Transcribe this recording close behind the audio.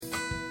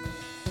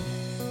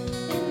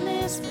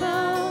this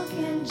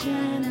broken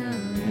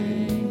generation.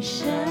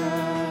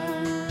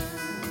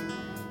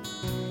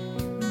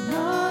 When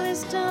all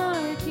is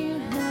dark, you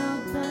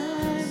help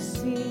us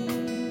see.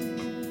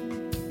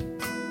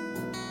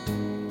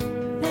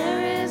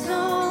 There is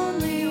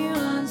only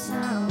one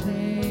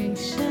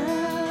salvation.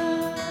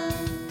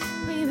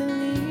 We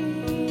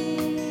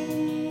believe,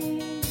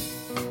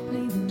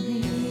 we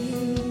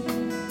believe.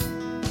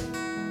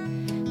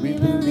 We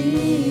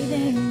believe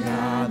in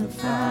God the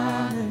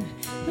Father.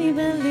 We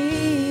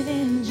believe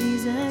in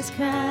Jesus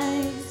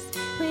Christ.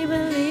 We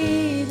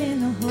believe in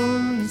the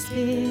Holy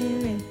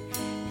Spirit,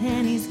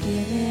 and He's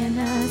given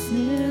us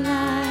new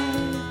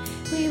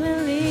life. We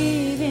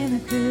believe in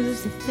the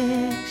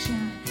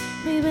crucifixion.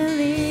 We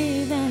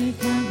believe that He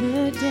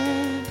conquered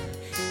death.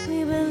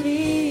 We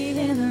believe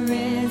in the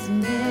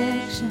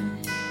resurrection,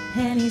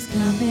 and He's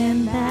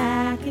coming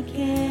back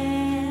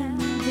again.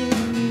 We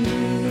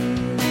believe.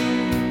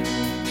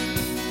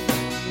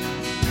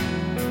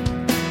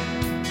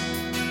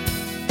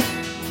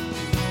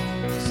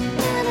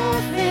 Let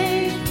our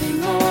faith be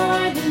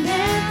more than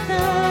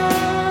anthem,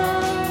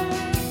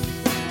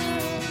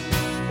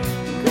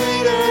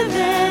 greater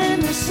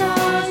than the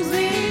songs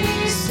we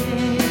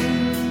sing.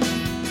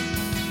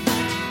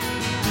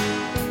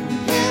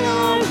 In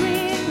our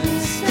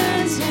weakness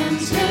and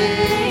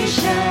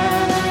temptation,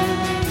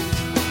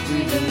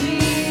 we believe.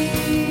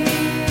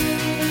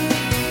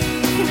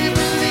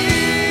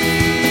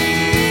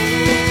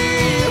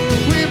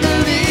 We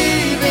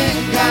believe in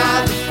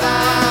God the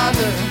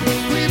Father.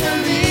 We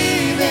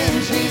believe in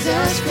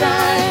Jesus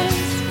Christ.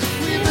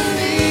 We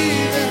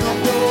believe in the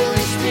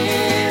Holy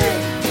Spirit,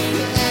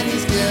 and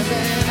He's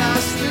given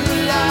us new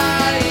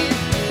life.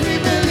 We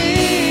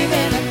believe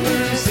in the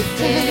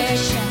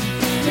crucifixion.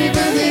 We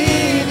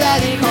believe that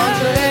He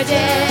conquered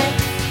death.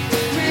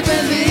 We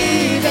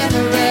believe in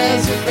the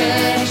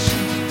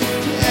resurrection,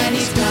 and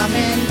He's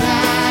coming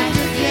back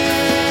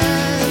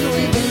again.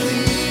 We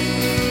believe.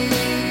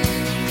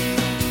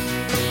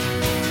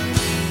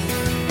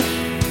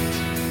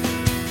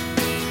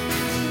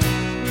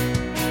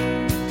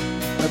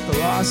 Let the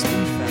lost be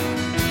found.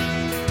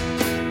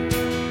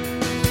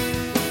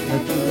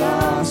 Let the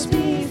lost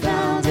be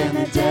found and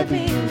the dead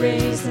be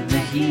raised in the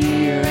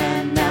here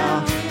and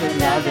now. Let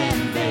love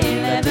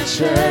invade, let the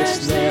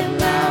church live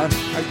loud.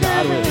 Our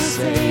God will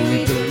say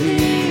we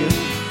believe.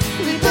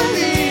 We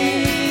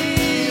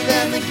believe,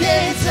 and the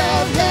gates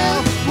of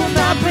hell will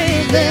not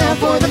prevail,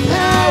 for the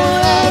power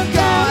of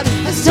God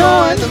has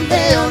torn the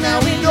veil. Now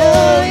we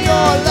know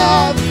your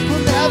love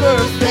will never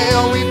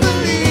fail. We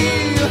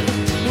believe,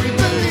 we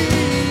believe.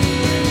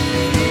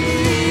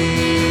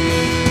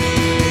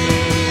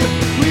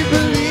 We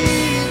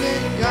believe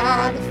in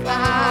God the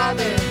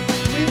Father.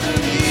 We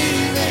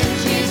believe in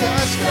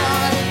Jesus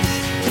Christ.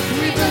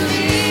 We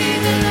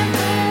believe in the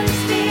Holy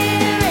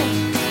Spirit,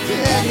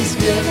 and He's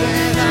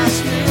given us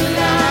new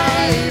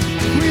life.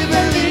 We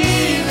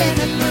believe in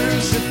the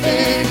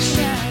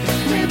crucifixion.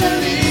 We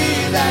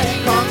believe that He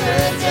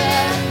conquered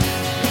death.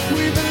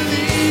 We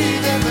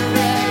believe in the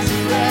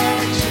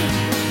resurrection,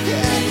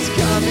 and He's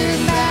coming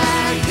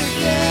back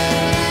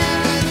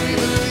again. We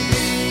believe.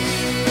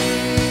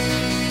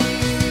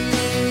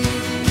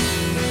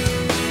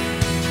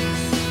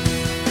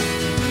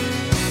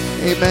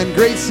 Amen.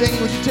 Great singing.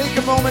 Would you take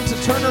a moment to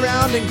turn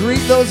around and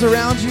greet those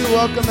around you?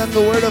 Welcome them to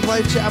Word of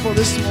Life Chapel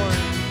this morning.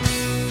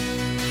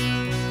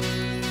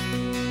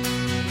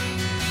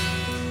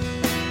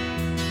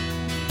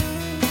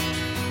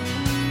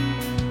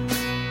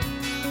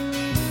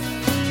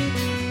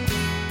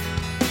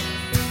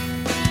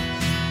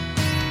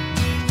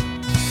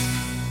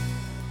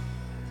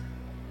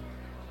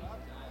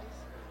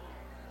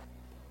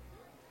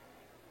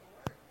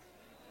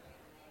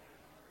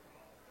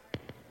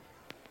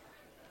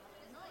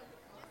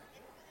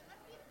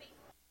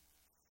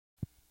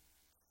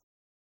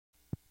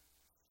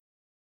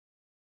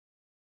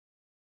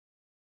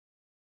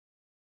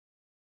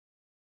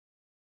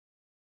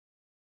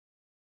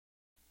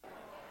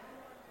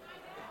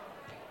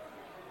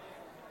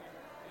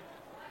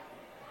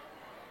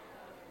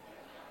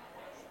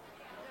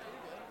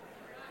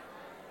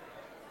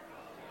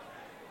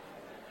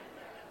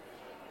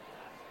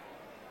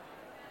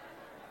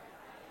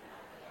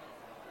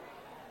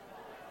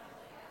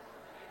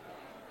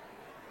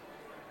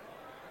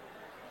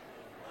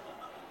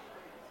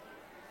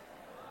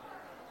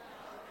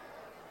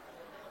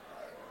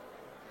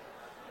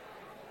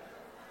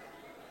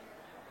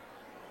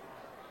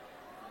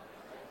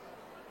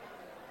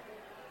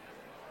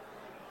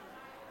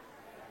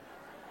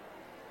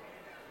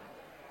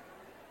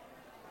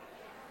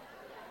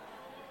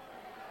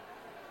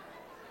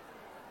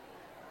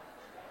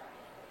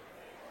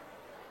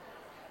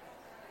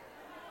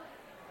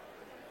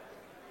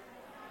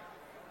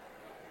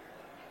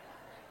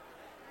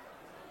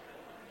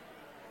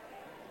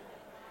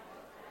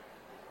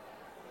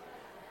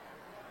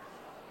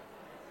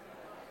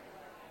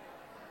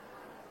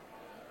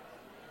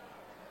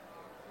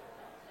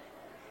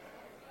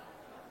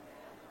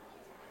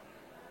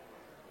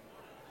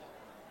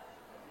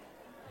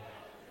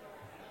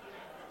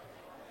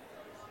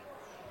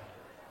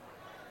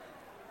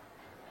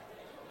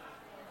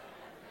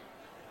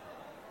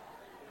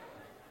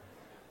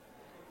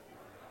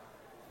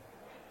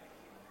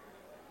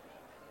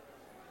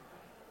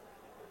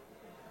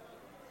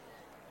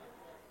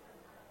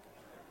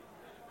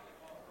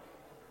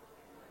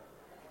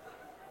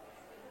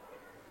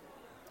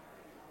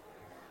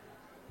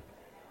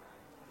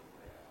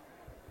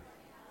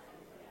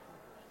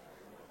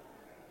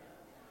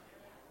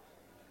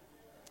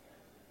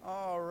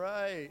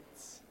 right.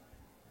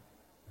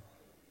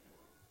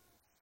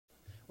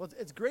 Well,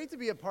 it's great to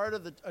be a part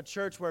of a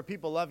church where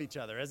people love each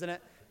other, isn't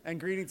it? And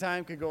greeting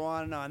time could go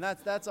on and on.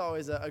 That's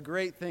always a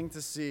great thing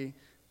to see.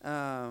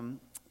 A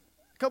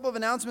couple of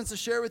announcements to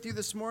share with you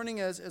this morning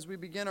as we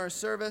begin our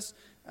service.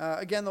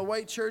 Again, the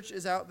White Church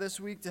is out this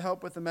week to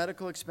help with the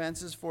medical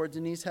expenses for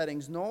Denise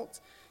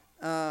Headings-Nolt.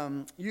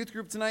 Youth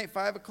group tonight,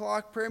 5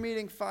 o'clock. Prayer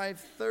meeting,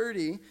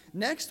 5:30.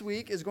 Next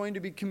week is going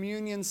to be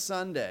Communion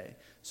Sunday.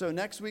 So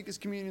next week is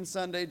Communion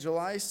Sunday,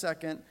 July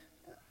 2nd.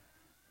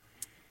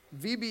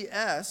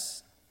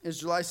 VBS is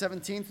July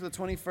 17th to the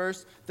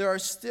 21st. There are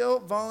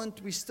still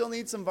we still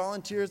need some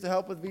volunteers to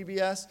help with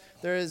VBS.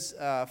 There is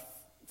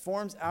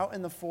forms out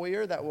in the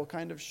foyer that will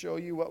kind of show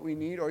you what we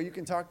need, or you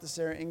can talk to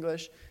Sarah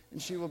English,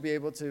 and she will be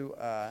able to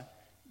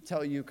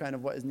tell you kind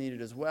of what is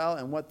needed as well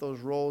and what those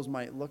roles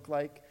might look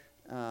like.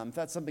 If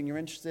that's something you're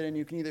interested in,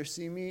 you can either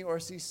see me or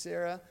see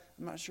Sarah.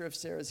 I'm not sure if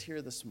Sarah's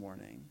here this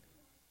morning.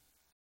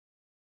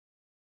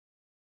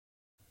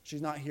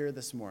 She's not here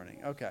this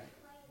morning. Okay.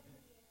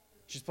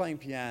 She's playing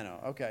piano.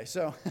 Okay,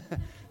 so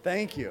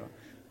thank you.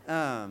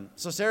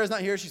 So Sarah's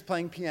not here. She's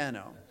playing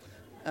piano.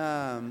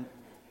 But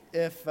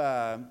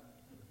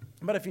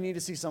if you need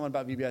to see someone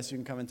about VBS, you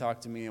can come and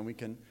talk to me, and we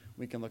can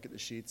look at the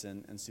sheets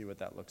and see what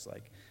that looks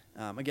like.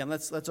 Again,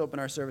 let's open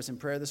our service in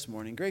prayer this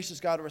morning. Gracious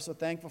God, we're so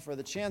thankful for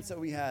the chance that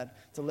we had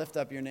to lift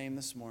up your name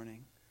this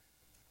morning.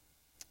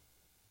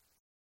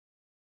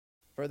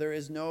 For there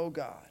is no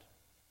God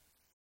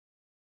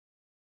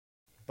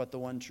but the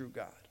one true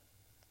God.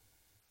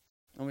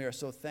 And we are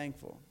so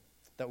thankful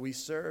that we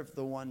serve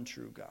the one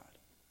true God.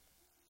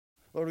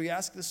 Lord, we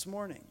ask this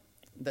morning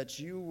that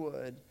you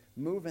would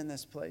move in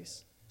this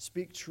place,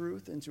 speak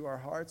truth into our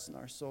hearts and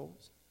our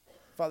souls.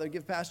 Father,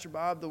 give Pastor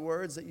Bob the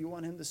words that you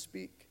want him to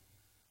speak.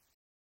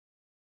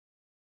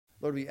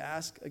 Lord, we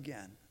ask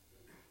again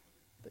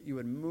that you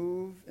would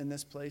move in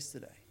this place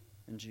today.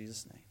 In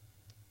Jesus' name,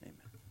 amen.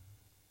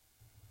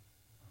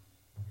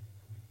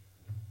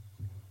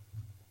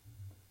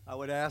 I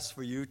would ask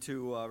for you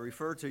to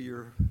refer to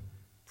your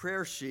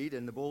prayer sheet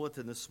in the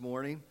bulletin this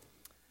morning,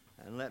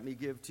 and let me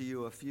give to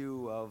you a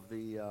few of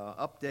the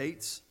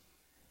updates,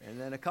 and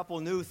then a couple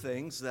new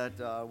things that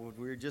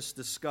we just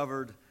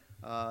discovered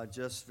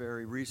just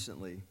very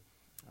recently.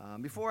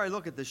 Before I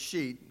look at the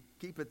sheet,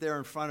 keep it there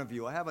in front of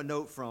you. I have a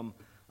note from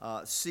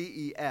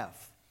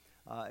CEF.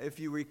 If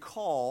you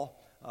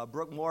recall,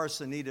 Brooke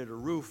Morrison needed a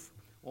roof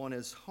on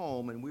his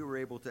home, and we were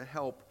able to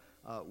help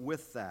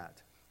with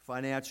that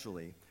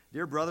financially.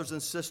 Dear brothers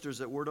and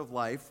sisters at Word of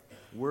Life,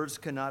 words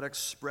cannot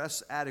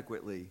express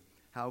adequately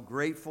how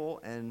grateful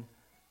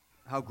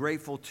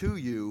to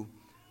you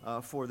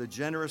for the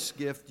generous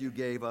gift you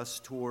gave us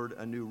toward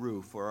a new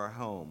roof for our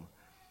home.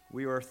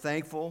 We are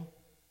thankful,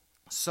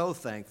 so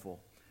thankful,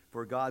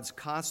 for God's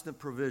constant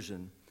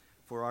provision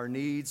for our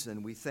needs,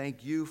 and we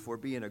thank you for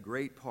being a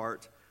great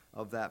part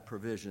of that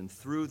provision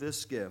through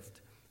this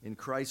gift in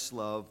Christ's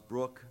love,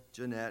 Brooke,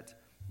 Jeanette,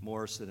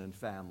 Morrison, and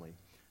family.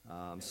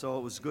 So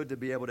it was good to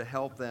be able to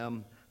help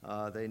them.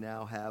 They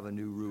now have a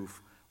new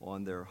roof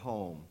on their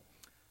home.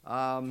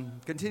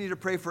 Continue to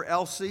pray for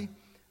Elsie.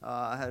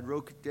 Had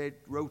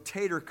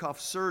rotator cuff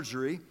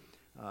surgery.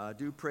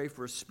 Do pray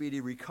for a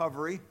speedy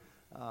recovery.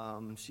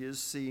 She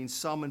is seeing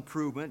some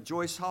improvement.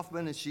 Joyce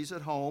Huffman, and she's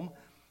at home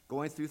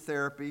going through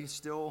therapy,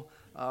 still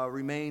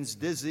remains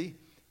dizzy.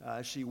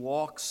 She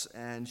walks,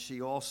 and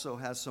she also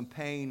has some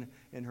pain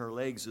in her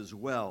legs as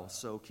well.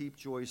 So keep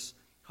Joyce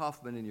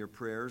Huffman in your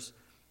prayers.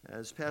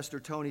 As Pastor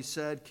Tony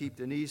said, keep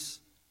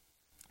Denise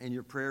in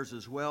your prayers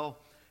as well.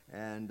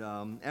 And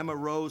Emma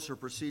Rose, her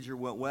procedure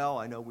went well.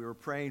 I know we were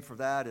praying for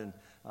that, and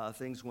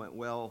things went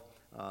well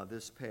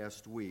this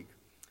past week.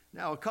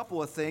 Now, a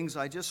couple of things.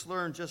 I just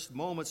learned just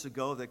moments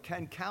ago that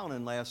Ken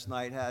Cownan last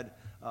night had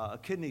a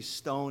kidney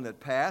stone that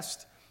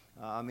passed.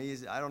 I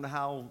don't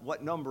know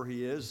what number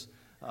he is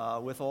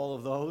with all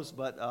of those,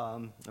 but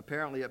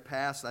apparently it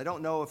passed. I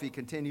don't know if he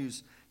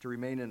continues to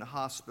remain in the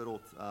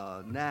hospital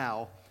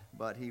now,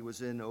 but he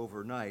was in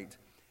overnight.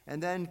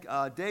 And then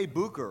Dave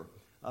Booker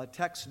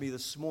texted me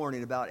this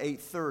morning about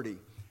 8:30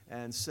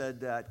 and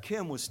said that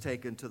Kim was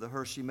taken to the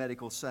Hershey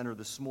Medical Center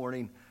this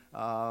morning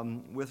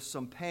with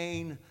some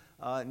pain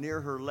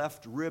near her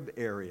left rib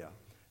area.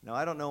 Now,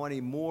 I don't know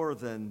any more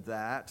than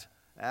that.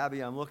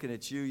 Abby, I'm looking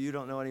at you. You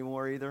don't know any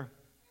more either?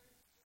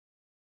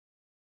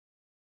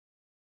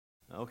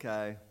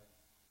 Okay.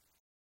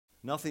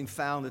 Nothing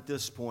found at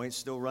this point,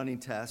 still running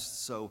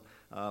tests, so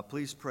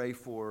please pray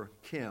for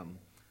Kim.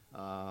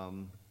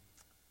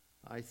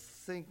 I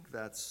think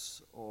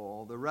that's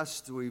all. The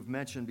rest we've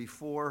mentioned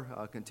before.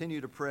 Continue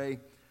to pray,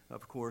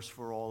 of course,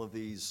 for all of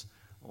these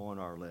on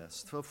our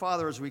list. So,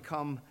 Father, as we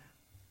come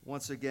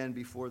once again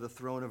before the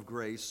throne of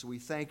grace, we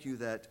thank you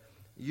that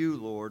you,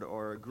 Lord,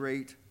 are a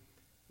great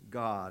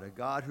God, a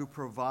God who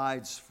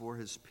provides for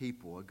his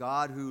people, a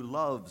God who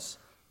loves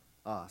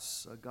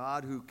us, a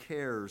God who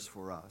cares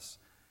for us.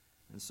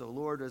 And so,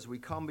 Lord, as we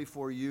come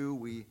before you,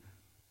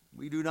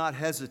 we do not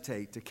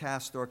hesitate to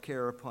cast our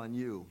care upon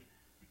you,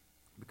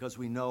 because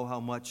we know how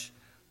much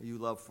you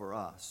love for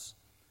us.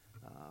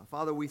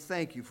 Father, we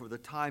thank you for the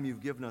time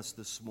you've given us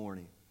this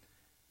morning,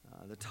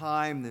 the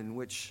time in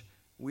which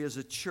we as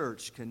a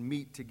church can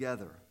meet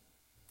together.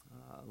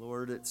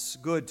 Lord, it's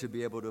good to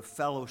be able to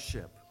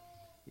fellowship,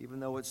 even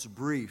though it's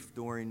brief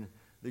during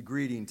the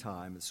greeting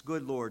time. It's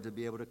good, Lord, to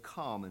be able to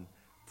come and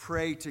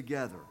pray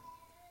together,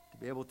 to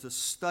be able to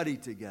study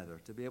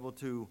together, to be able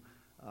to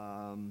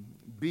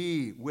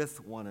be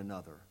with one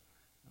another.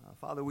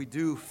 Father, we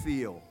do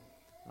feel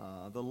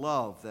the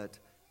love that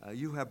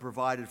you have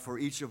provided for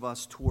each of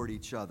us toward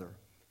each other,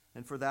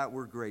 and for that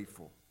we're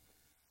grateful.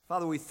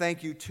 Father, we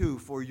thank you, too,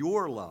 for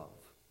your love,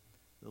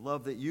 the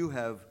love that you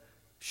have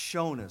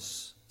shown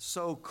us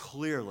so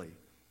clearly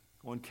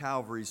on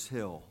Calvary's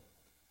Hill.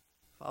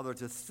 Father,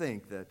 to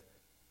think that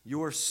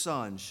your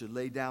Son should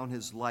lay down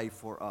his life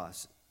for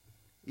us,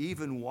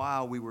 even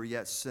while we were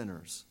yet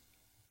sinners.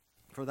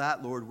 For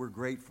that, Lord, we're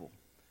grateful,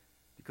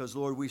 because,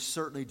 Lord, we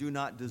certainly do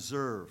not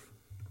deserve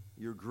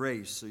your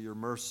grace or your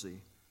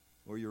mercy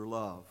or your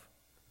love.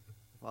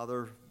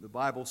 Father, the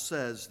Bible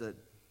says that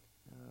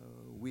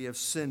we have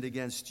sinned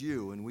against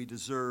you, and we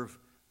deserve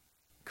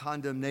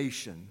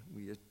condemnation.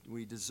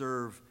 We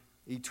deserve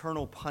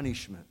eternal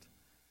punishment.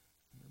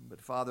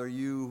 But Father,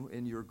 you,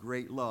 in your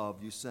great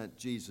love, you sent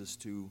Jesus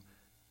to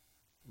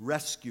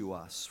rescue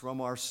us from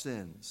our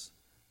sins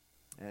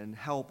and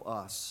help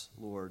us,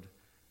 Lord,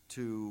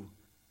 to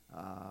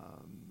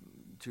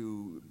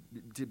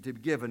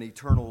give an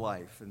eternal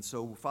life. And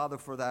so, Father,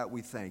 for that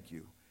we thank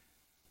you.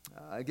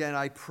 Again,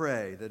 I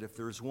pray that if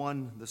there's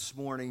one this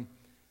morning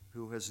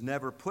who has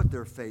never put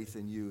their faith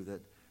in you,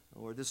 that,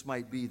 Lord, this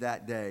might be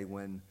that day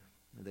when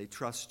they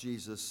trust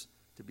Jesus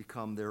to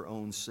become their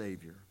own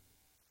Savior.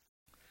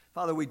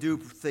 Father, we do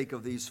think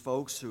of these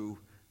folks who,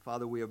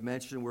 Father, we have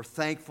mentioned. We're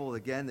thankful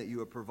again that you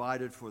have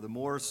provided for the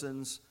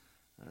Morrisons,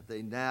 that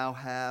they now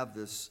have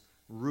this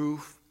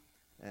roof.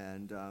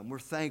 And we're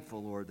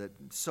thankful, Lord, that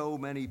so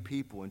many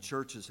people and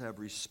churches have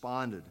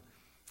responded,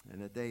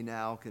 and that they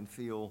now can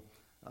feel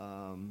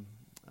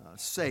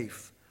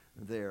safe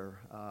there,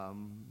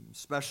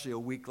 especially a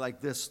week like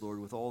this, Lord,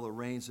 with all the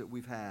rains that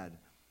we've had.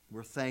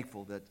 We're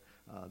thankful that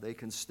they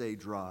can stay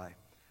dry.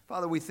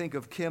 Father, we think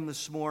of Kim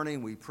this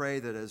morning. We pray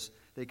that as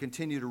they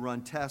continue to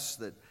run tests,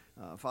 that,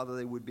 Father,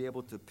 they would be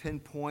able to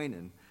pinpoint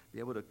and be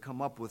able to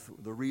come up with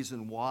the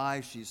reason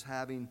why she's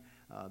having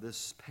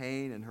this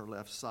pain in her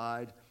left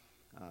side.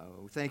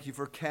 We thank you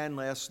for Ken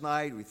last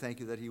night. We thank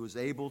you that he was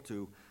able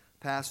to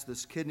pass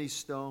this kidney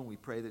stone. We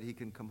pray that he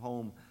can come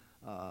home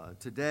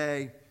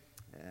today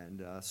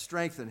and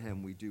strengthen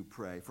him, we do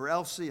pray. For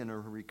Elsie and her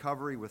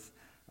recovery with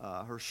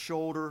her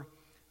shoulder,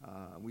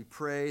 we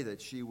pray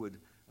that she would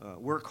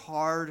work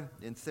hard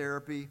in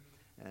therapy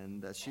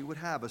and that she would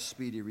have a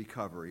speedy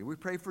recovery. We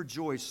pray for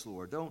Joyce,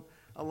 Lord. Don't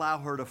allow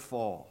her to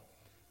fall.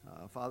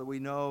 Father, we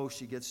know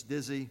she gets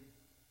dizzy.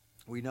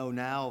 We know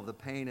now of the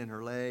pain in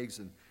her legs,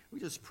 and we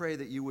just pray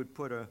that you would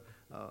put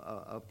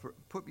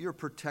put your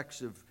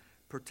protective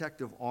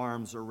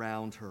arms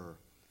around her.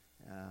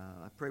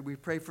 We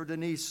pray for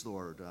Denise,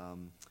 Lord.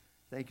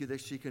 Thank you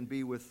that she can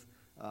be with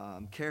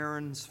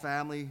Karen's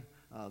family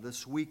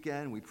this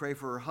weekend. We pray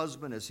for her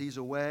husband as he's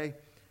away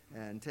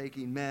and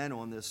taking men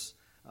on this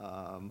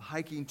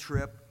hiking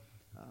trip.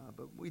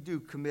 But we do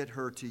commit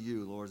her to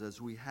you, Lord, as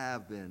we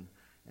have been,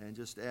 and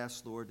just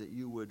ask, Lord, that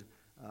you would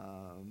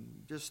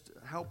just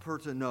help her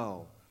to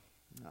know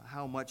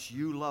how much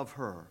you love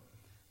her.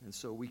 And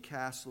so we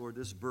cast, Lord,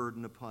 this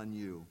burden upon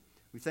you.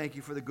 We thank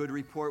you for the good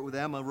report with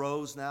Emma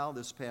Rose now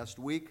this past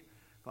week.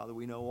 Father,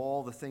 we know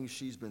all the things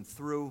she's been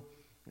through,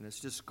 and it's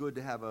just good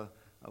to have a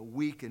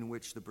week in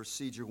which the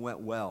procedure went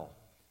well.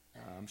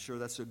 I'm sure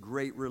that's a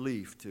great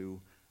relief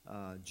to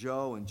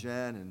Joe and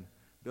Jen and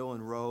Bill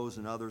and Rose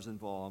and others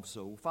involved.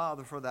 So,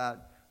 Father, for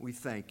that, we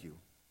thank you.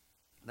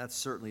 That's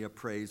certainly a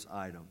praise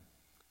item.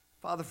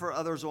 Father, for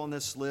others on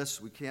this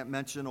list, we can't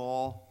mention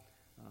all.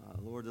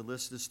 Lord, the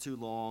list is too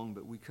long,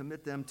 but we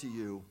commit them to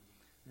you.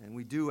 And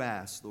we do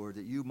ask, Lord,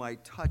 that you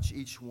might touch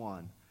each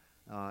one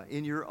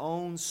in your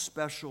own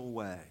special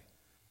way.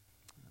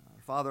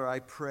 Father, I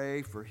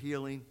pray for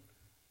healing.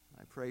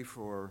 I pray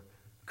for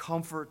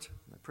comfort.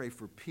 I pray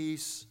for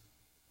peace.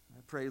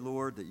 I pray,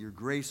 Lord, that your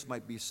grace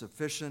might be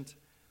sufficient,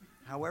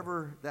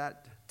 however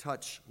that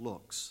touch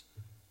looks.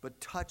 But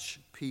touch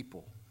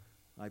people,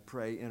 I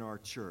pray, in our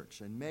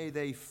church. And may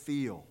they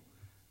feel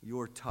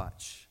your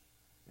touch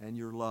and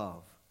your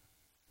love.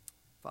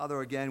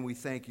 Father, again, we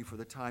thank you for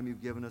the time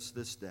you've given us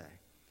this day.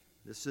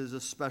 This is a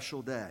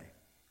special day.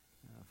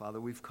 Father,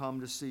 we've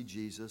come to see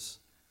Jesus.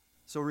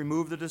 So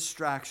remove the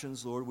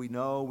distractions, Lord. We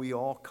know we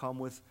all come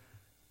with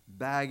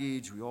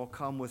baggage. We all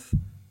come with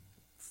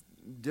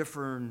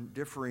differing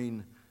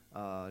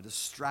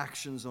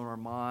distractions on our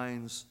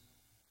minds.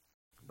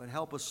 But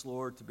help us,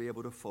 Lord, to be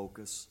able to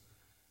focus.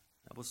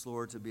 Help us,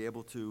 Lord, to be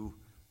able to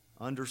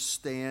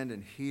understand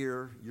and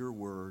hear your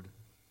word.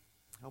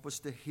 Help us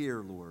to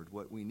hear, Lord,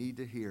 what we need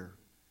to hear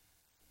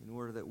in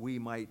order that we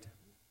might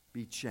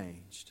be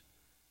changed.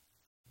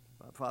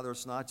 But Father,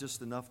 it's not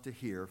just enough to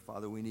hear.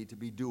 Father, we need to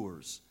be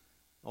doers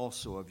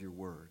also of your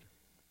word.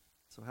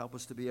 So help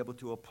us to be able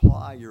to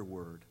apply your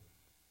word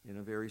in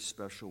a very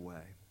special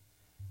way.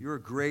 You're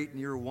great and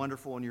you're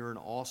wonderful and you're an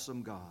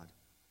awesome God.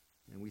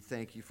 And we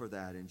thank you for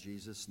that in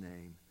Jesus'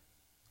 name.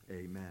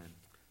 Amen.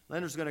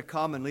 Leonard's going to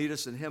come and lead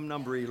us in hymn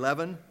number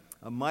 11.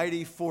 A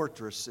mighty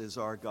fortress is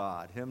our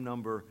God. Hymn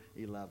number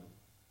 11.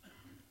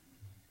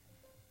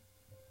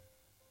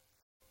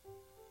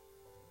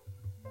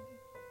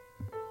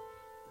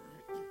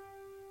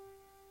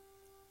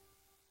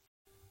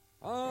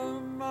 A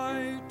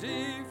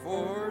mighty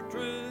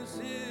fortress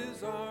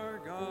is our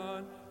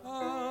God,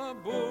 a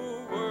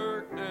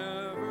bulwark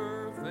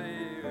never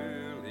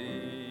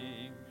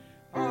failing.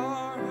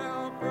 Our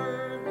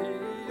helper,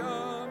 he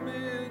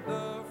amid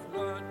the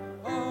flood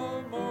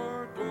of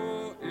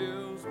mortal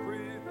ills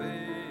prevailing.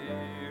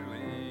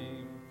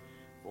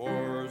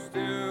 For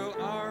still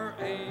our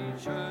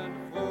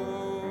ancient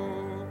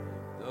foe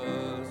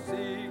does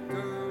seek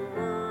to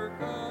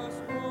work us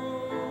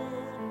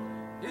woe.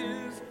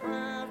 His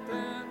craft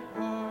and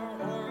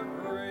power are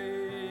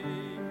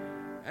great,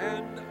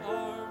 and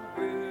armed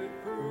with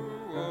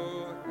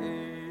cruel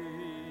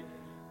hate.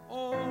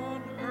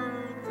 On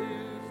earth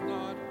is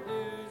not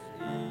his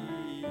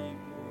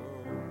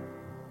equal.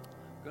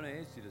 I'm going to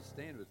ask you to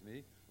stand with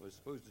me. I was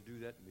supposed to do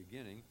that in the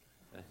beginning,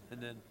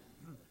 and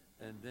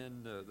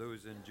then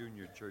those in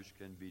junior church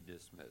can be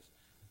dismissed.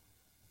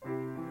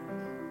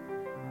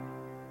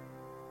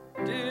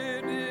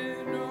 Did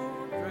it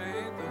no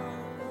strength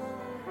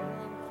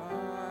on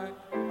fight,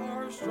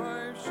 our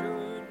strife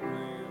should we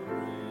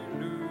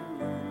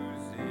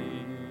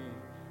losing.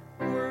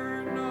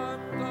 Were not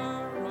the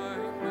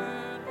right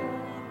man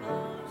on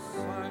our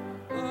side,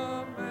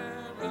 the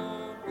man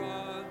of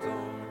God's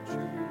own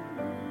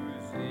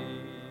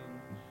choosing.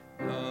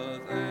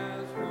 Does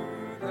as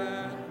who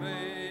that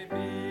may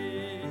be,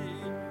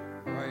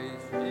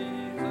 Christ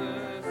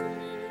Jesus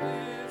it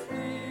is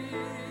he,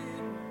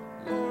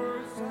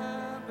 Lord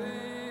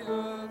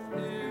Sabaoth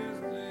his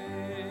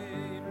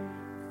name,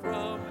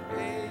 from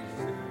age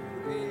to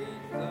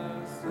age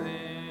the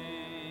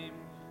same,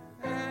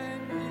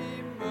 and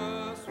he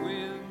must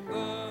win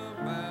the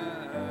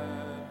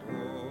battle.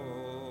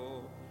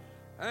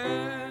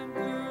 And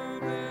through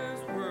this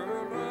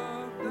world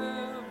of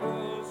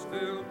devils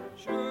still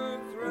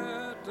should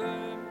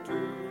threaten to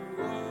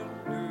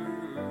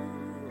undo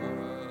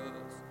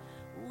us,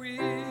 we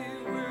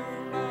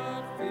will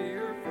not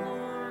fear,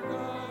 for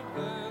God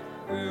that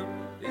will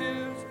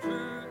is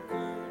truth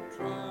to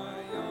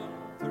triumph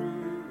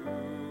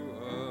through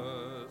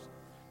us.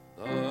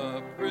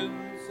 The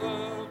Prince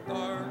of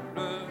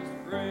Darkness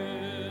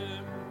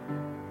grim,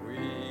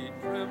 we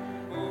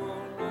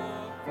tremble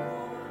not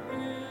for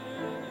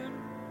him.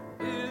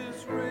 His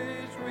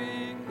rage we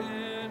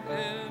can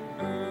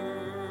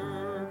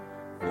endure,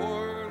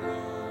 for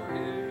though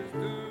his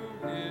doom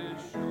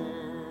is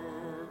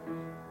sure,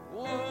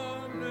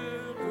 one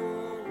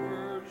little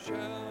word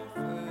shall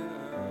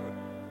fail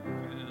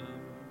him.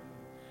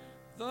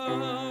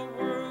 The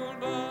world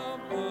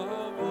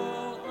above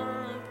all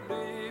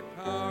earthly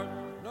power,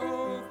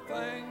 no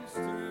thanks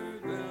to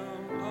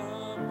them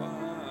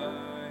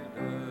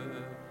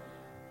abideth.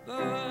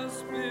 The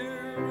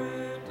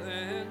Spirit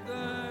and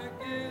the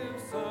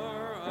gifts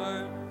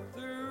are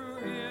through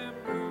him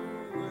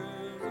who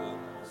is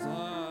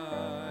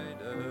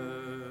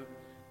absideth.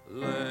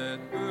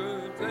 Let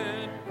goods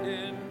and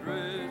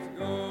kindreds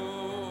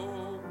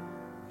go,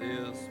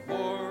 this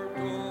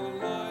mortal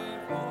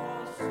life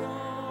also.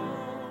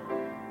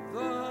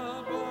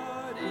 The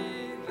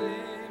body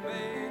they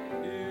may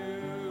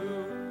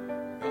kill,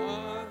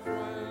 God's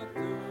wrath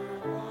to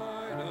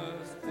bide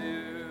us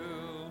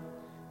still.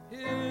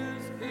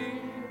 His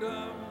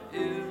kingdom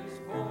is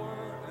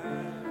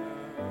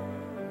forever.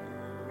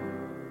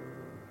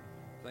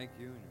 Thank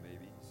you, and you may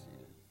be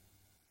seated.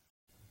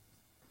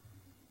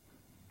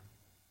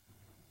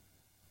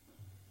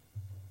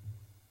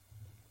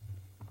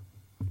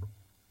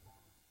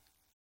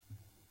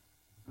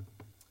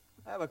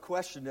 I have a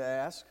question to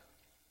ask.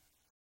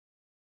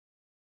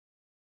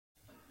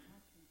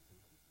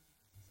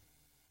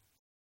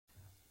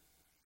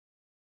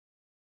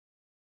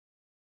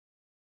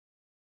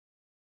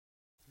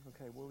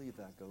 Okay, we'll leave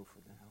that go for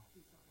now.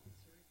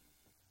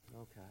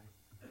 Okay.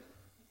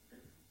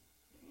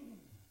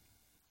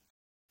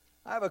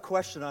 I have a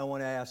question I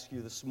want to ask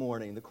you this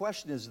morning. The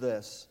question is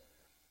this: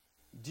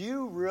 do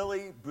you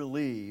really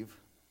believe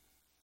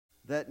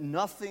that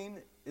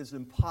nothing is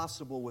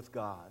impossible with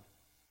God?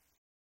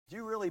 Do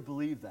you really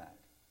believe that?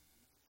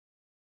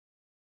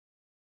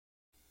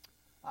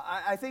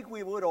 I think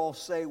we would all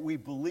say we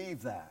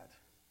believe that.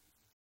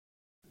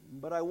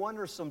 But I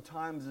wonder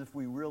sometimes if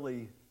we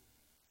really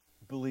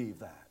believe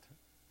that.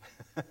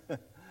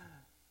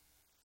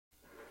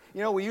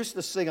 You know, we used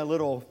to sing a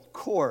little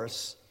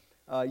chorus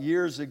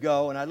years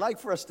ago, and I'd like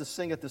for us to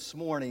sing it this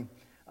morning.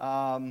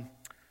 I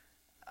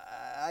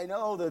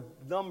know the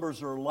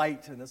numbers are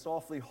light, and it's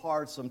awfully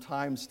hard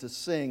sometimes to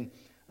sing,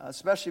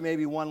 especially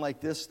maybe one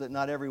like this that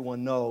not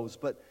everyone knows.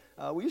 But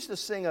we used to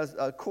sing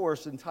a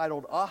chorus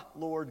entitled, Ah,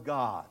 Lord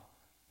God.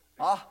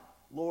 Ah,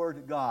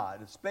 Lord God.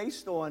 It's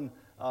based on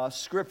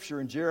Scripture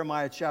in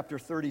Jeremiah chapter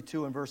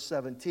 32 and verse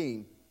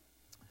 17.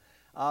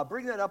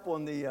 Bring that up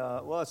on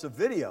the, it's a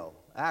video.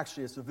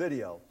 Actually, it's a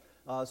video.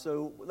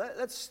 So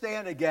let's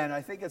stand again.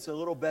 I think it's a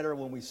little better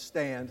when we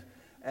stand.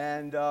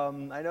 And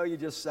I know you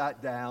just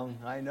sat down.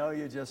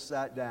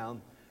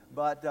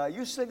 But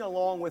you sing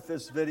along with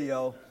this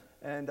video,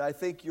 and I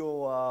think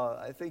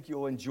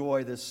you'll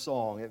enjoy this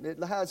song.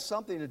 It has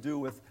something to do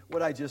with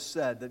what I just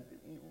said, that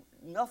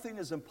nothing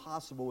is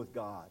impossible with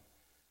God.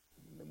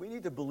 We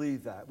need to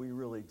believe that. We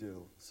really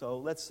do. So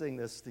let's sing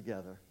this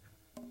together.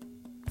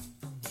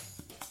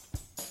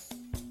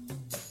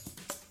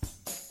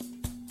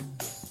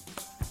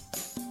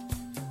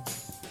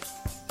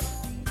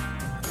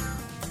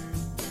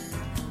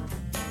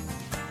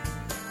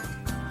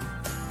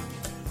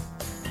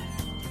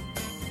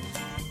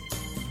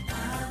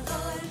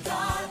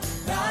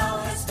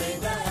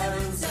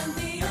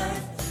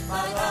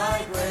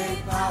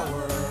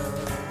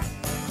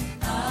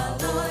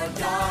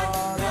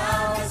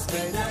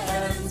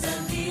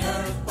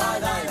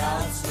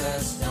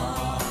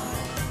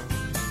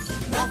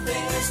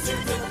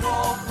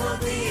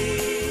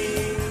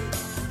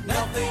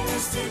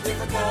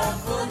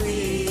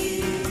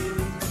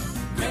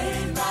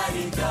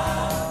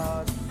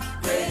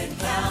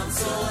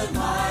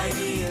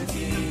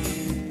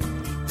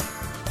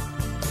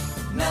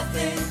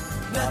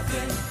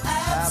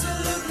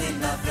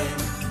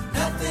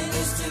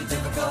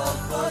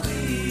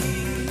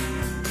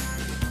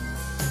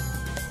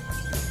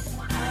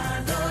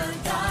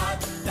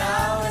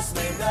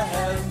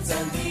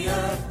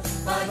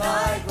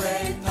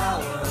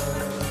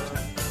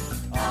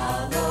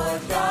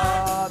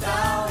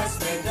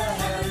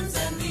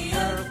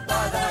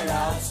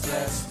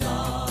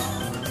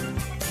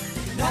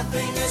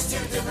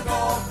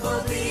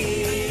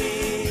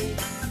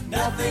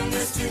 Nothing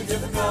is too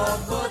difficult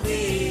for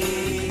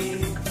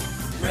thee.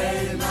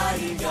 Great and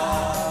mighty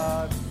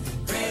God,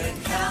 great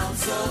in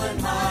counsel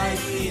and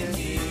mighty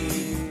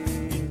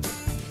indeed.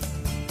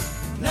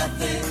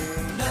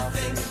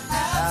 Nothing,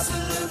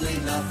 absolutely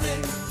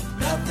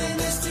nothing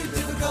is too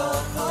difficult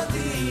for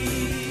thee.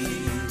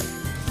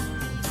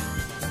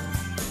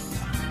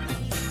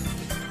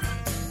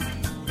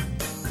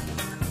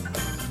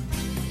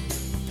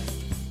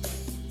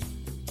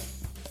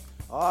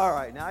 All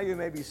right, now you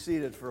may be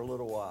seated for a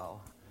little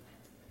while.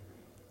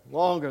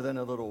 Longer than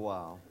a little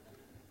while.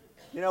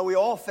 You know, we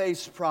all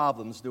face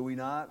problems, do we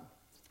not?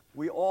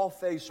 We all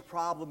face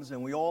problems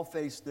and we all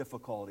face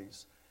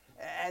difficulties.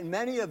 And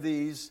many of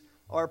these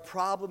are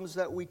problems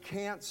that we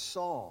can't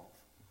solve.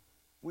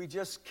 We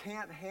just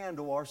can't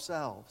handle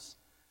ourselves.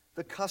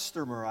 The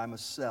customer I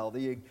must sell,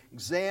 the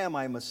exam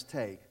I must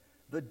take,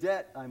 the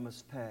debt I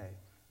must pay,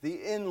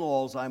 the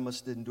in-laws I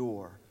must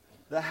endure,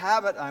 the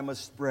habit I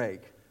must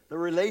break, the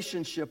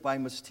relationship I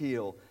must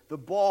heal, the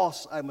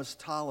boss I must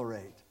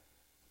tolerate.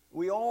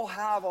 We all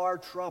have our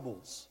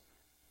troubles.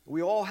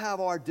 We all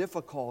have our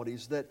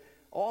difficulties that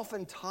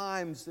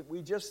oftentimes that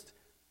we just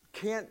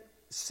can't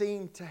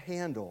seem to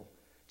handle.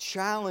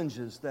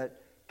 Challenges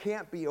that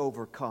can't be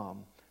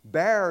overcome.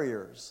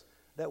 Barriers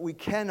that we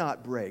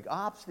cannot break.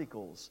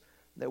 Obstacles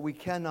that we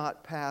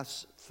cannot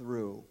pass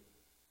through.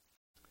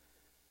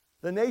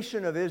 The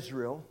nation of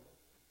Israel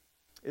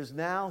is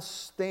now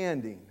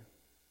standing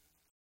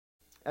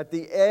at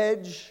the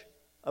edge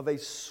of a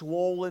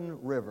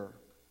swollen river.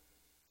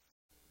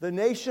 The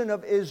nation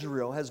of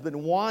Israel has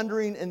been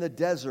wandering in the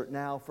desert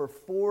now for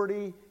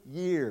 40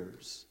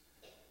 years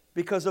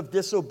because of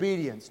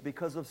disobedience,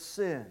 because of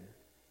sin.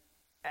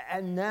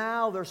 And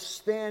now they're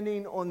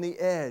standing on the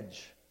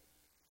edge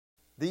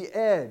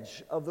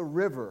of the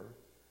river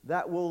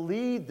that will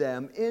lead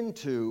them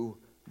into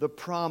the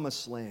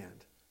promised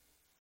land.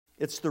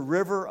 It's the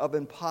river of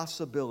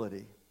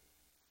impossibility.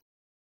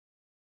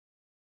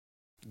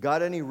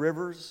 Got any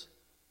rivers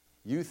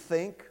you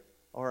think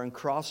are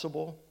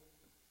uncrossable?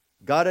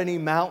 Got any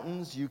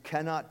mountains you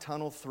cannot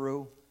tunnel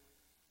through?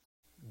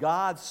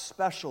 God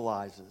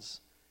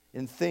specializes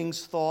in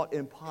things thought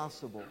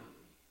impossible,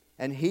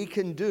 and He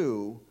can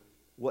do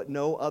what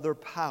no other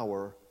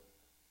power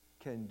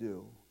can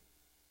do.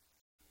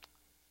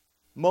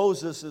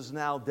 Moses is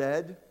now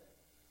dead.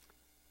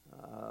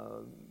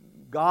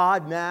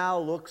 God now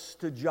looks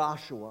to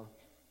Joshua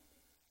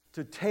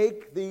to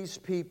take these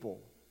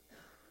people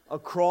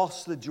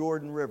across the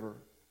Jordan River,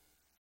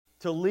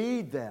 to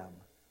lead them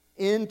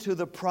into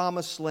the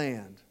promised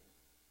land.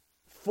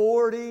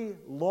 40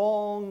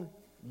 long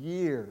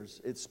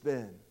years it's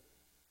been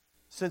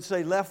since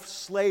they left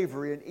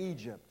slavery in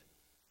Egypt.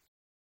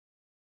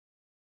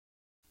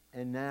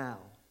 And now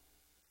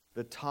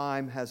the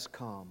time has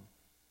come.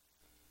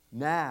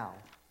 Now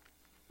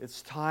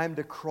it's time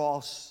to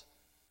cross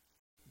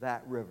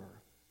that river.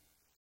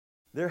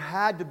 There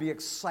had to be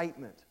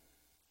excitement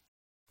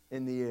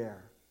in the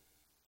air.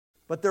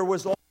 But there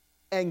was also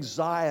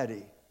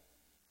anxiety.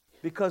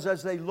 Because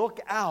as they look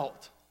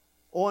out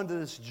onto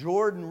this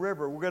Jordan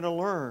River, we're going to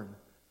learn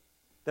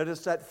that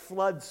it's that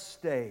flood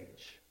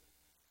stage.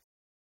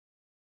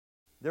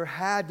 There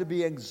had to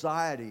be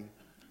anxiety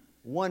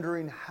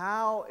wondering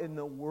how in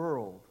the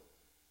world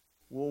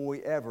will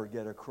we ever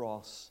get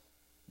across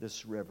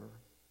this river?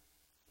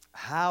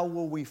 How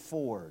will we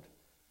ford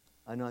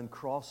an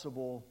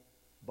uncrossable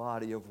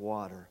body of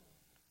water?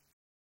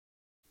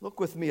 Look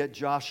with me at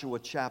Joshua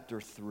chapter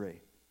 3.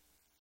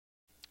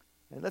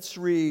 And let's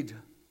read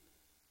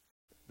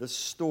the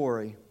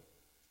story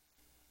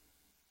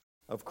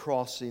of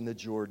crossing the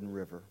Jordan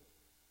River.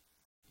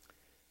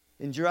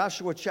 In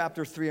Joshua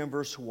chapter 3 and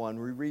verse 1,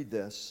 we read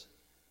this.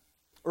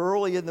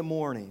 Early in the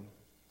morning,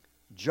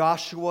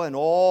 Joshua and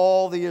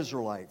all the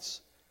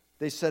Israelites,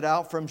 they set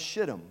out from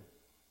Shittim,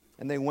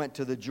 and they went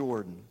to the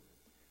Jordan,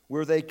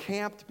 where they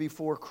camped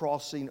before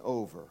crossing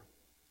over.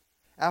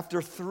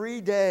 After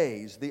 3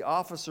 days, the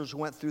officers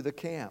went through the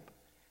camp,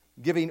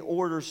 giving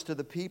orders to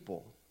the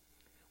people.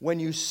 When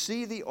you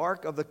see the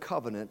ark of the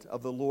covenant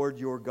of the Lord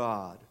your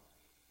God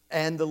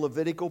and the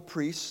Levitical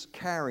priests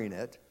carrying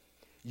it,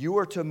 you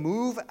are to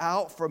move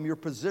out from your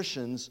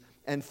positions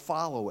and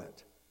follow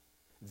it.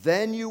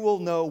 Then you will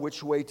know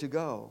which way to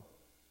go,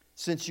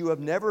 since you have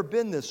never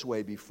been this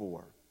way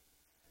before.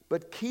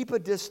 But keep a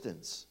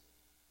distance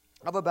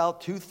of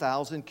about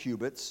 2,000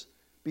 cubits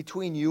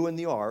between you and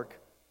the ark,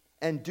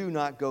 and do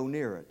not go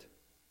near it.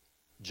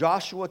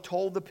 Joshua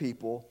told the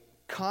people,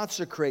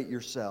 consecrate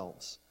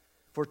yourselves,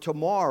 for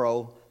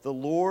tomorrow the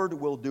Lord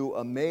will do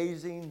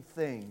amazing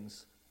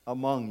things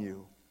among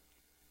you.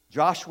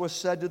 Joshua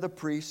said to the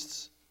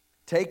priests,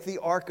 take the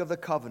ark of the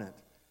covenant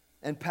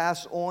and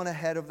pass on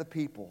ahead of the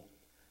people.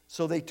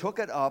 So they took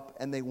it up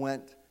and they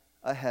went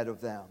ahead of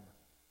them.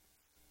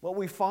 What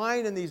we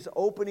find in these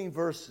opening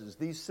verses,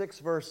 these 6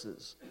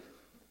 verses,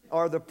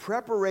 are the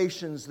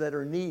preparations that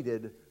are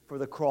needed for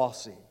the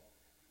crossing.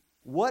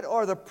 What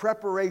are the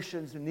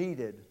preparations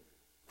needed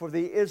for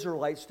the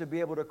Israelites to be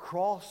able to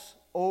cross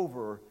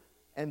over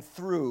and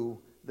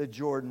through the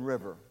Jordan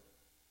River?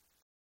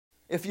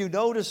 If you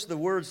notice the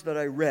words that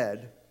I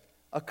read,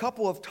 a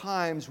couple of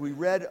times we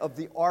read of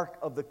the Ark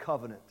of the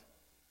Covenant.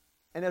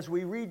 And as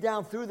we read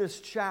down through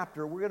this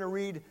chapter, we're going to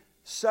read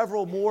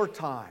several more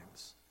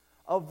times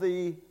of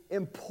the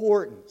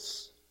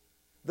importance,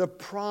 the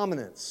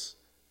prominence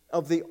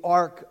of the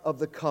Ark of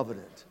the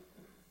Covenant.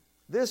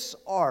 This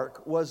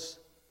ark was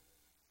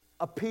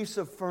a piece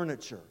of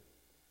furniture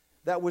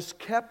that was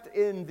kept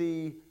in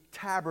the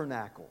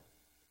tabernacle.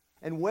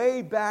 And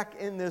way back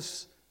in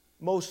this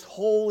most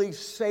holy,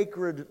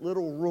 sacred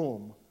little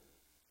room,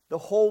 the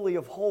Holy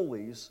of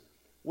Holies,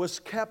 was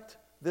kept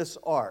this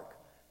ark.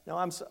 Now,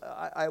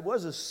 I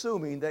was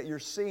assuming that you're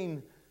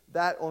seeing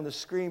that on the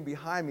screen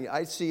behind me.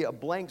 I see a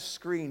blank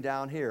screen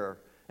down here,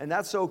 and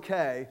that's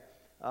okay.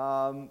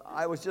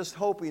 I was just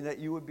hoping that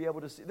you would be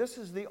able to see. This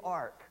is the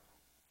ark.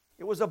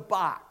 It was a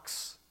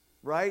box,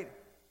 right?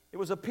 It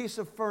was a piece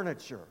of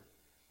furniture.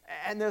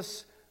 And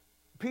this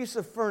piece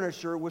of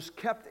furniture was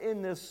kept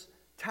in this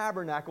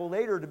tabernacle,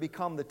 later to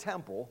become the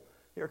temple.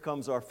 Here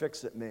comes our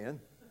fix-it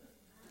man.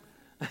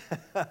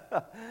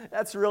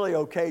 That's really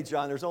okay,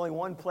 John. There's only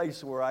one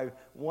place where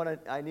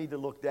I need to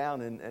look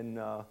down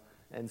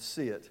and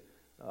see it.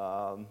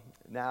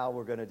 Now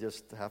we're going to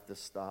just have to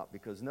stop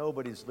because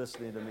nobody's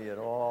listening to me at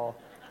all.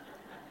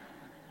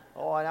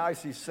 Oh, and I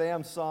see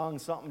Samsung.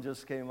 Something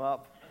just came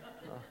up.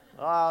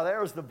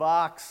 There's the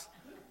box.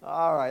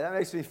 All right, that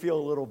makes me feel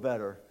a little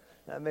better.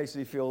 That makes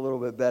me feel a little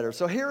bit better.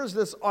 So here is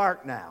this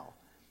ark now.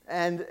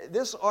 And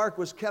this ark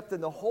was kept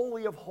in the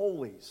Holy of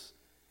Holies.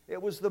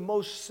 It was the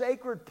most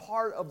sacred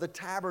part of the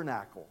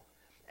tabernacle.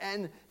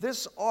 And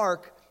this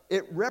ark,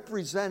 it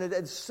represented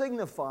and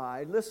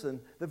signified,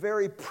 listen, the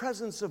very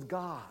presence of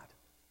God.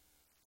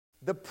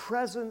 The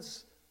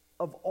presence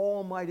of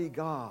Almighty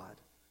God.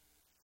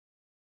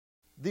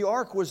 The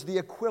ark was the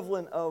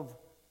equivalent of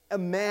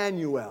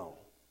Emmanuel,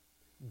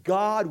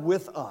 God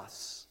with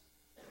us.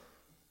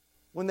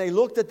 When they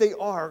looked at the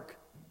ark,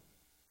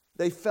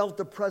 they felt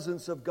the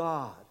presence of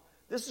God.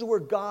 This is where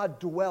God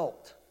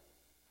dwelt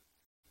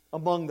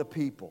among the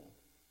people.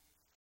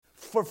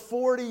 For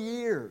 40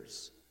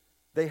 years,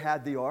 they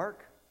had the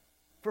ark.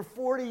 For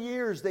 40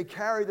 years, they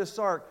carried this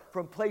ark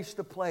from place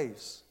to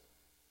place.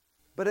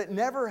 But it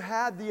never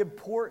had the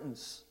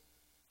importance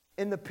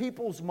in the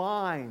people's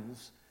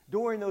minds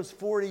during those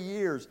 40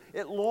 years.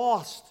 It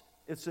lost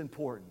its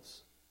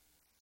importance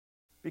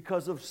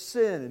because of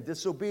sin and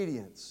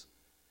disobedience.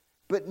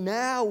 But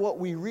now what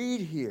we read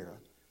here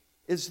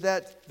is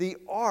that the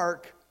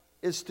ark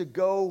is to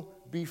go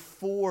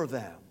before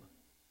them.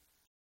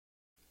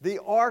 The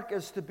ark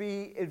is to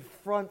be in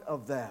front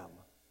of them.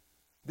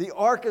 The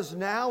ark is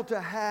now to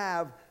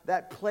have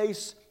that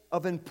place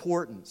of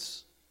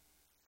importance.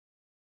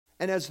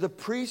 And as the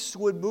priests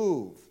would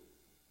move,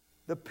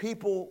 the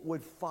people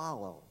would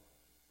follow.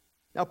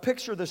 Now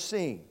picture the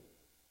scene.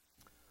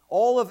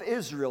 All of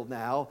Israel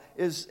now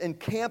is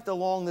encamped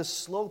along the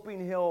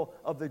sloping hill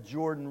of the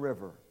Jordan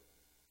River.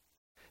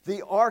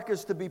 The ark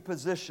is to be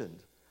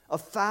positioned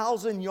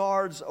 1,000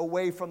 yards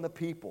away from the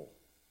people.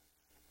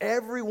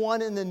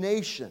 Everyone in the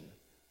nation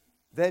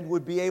then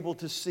would be able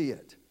to see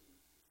it.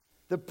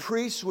 The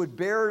priests would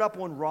bear it up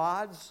on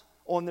rods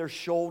on their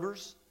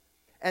shoulders,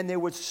 and they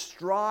would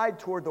stride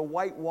toward the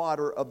white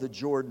water of the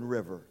Jordan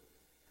River.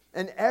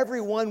 And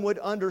everyone would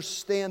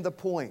understand the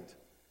point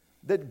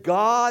that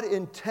God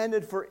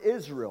intended for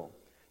Israel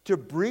to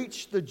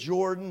breach the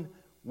Jordan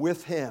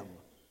with him.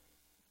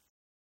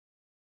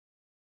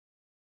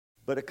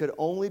 But it could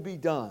only be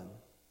done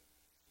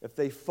if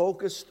they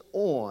focused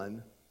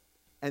on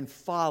and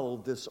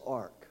followed this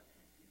ark.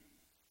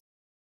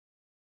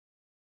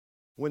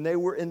 When they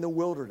were in the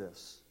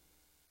wilderness,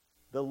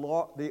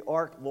 the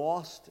ark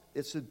lost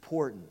its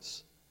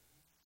importance.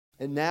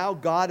 And now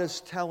God is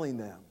telling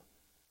them,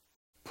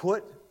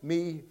 put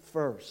me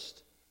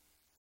first.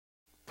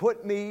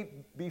 Put me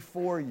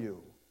before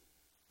you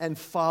and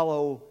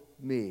follow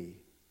me.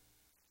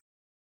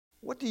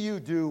 What do you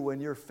do when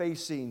you're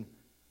facing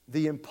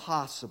the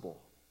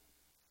impossible?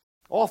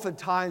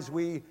 Oftentimes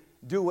we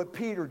do what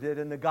Peter did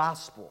in the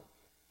gospel.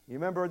 You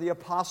remember the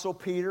Apostle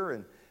Peter,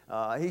 and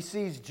he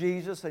sees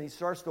Jesus and he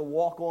starts to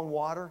walk on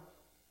water.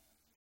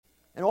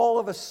 And all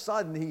of a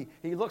sudden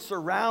he looks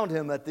around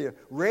him at the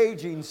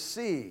raging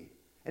sea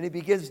and he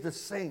begins to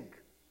sink.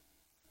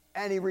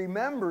 And he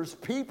remembers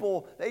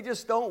people, they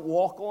just don't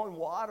walk on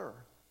water.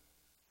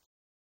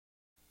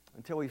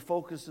 Until he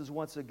focuses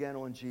once again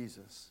on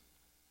Jesus.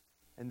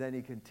 And then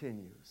he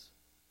continues.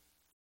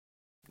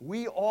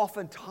 We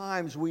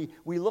oftentimes, we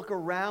look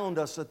around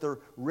us at the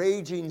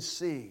raging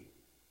sea.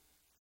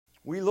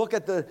 We look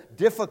at the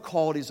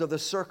difficulties of the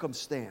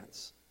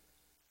circumstance.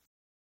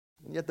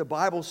 And yet the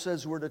Bible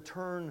says we're to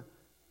turn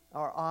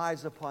our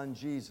eyes upon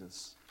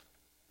Jesus.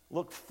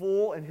 Look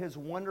full in his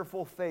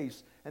wonderful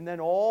face, and then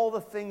all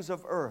the things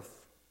of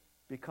earth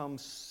become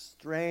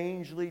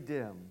strangely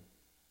dim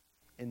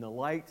in the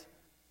light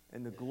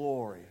and the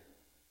glory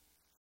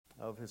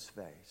of his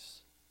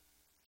face.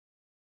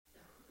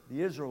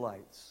 The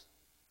Israelites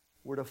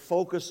were to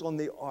focus on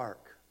the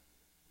ark.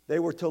 They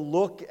were to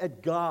look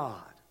at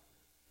God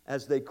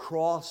as they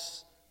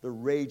cross the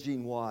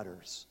raging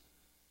waters.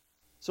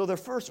 So their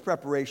first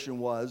preparation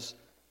was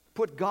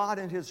put God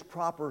in his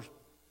proper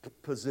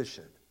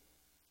position.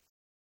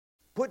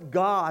 Put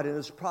God in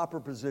his proper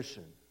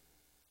position.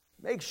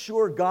 Make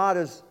sure God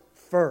is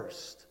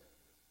first.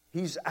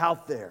 He's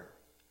out there.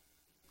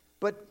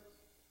 But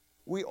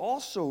we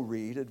also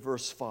read at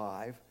verse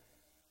 5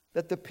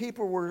 that the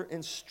people were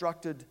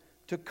instructed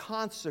to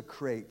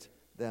consecrate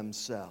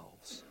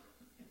themselves.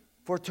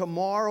 For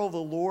tomorrow the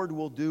Lord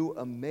will do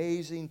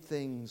amazing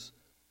things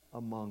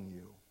among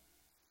you.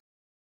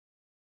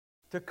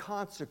 To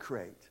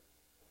consecrate,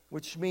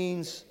 which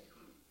means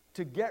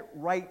to get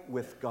right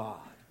with God.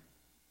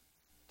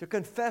 To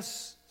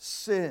confess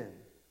sin,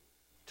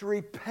 to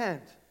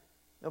repent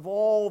of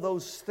all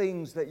those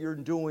things that you're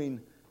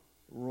doing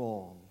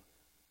wrong.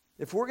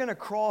 If we're going to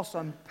cross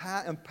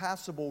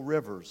impassable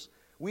rivers,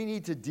 we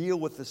need to deal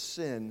with the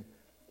sin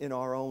in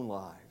our own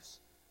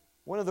lives.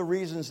 One of the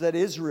reasons that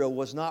Israel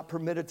was not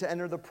permitted to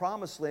enter the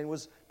promised land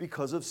was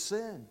because of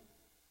sin.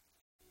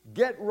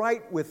 Get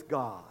right with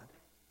God.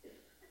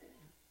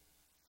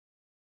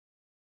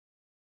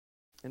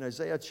 In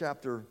Isaiah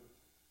chapter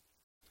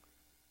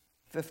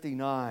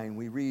 59,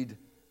 we read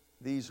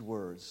these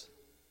words.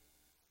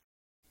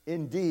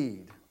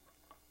 Indeed,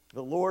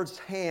 the Lord's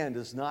hand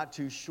is not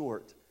too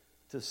short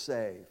to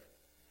save,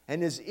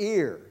 and his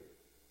ear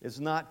is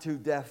not too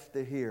deaf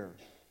to hear.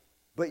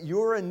 But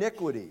your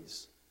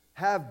iniquities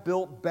have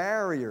built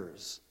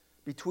barriers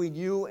between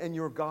you and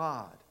your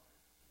God,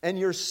 and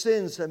your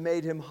sins have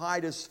made him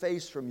hide his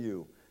face from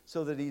you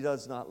so that he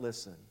does not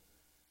listen.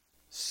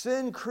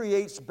 Sin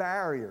creates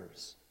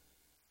barriers.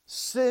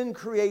 Sin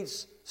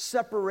creates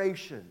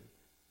separation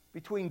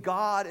between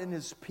God and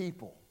his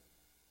people.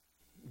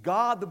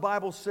 God, the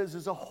Bible says,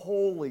 is a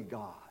holy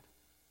God.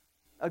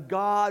 A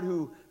God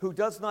who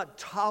does not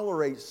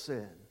tolerate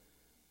sin,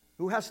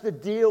 who has to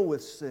deal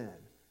with sin.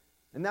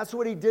 And that's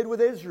what he did with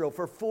Israel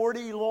for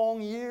 40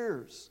 long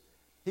years.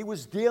 He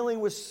was dealing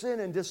with sin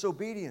and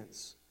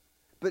disobedience.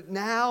 But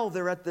now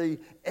they're at the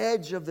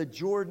edge of the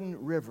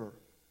Jordan River.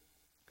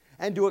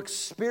 And to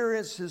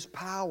experience his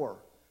power,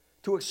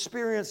 to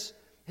experience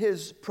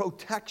his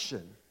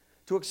protection,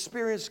 to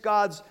experience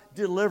God's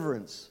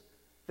deliverance,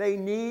 they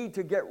need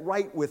to get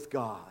right with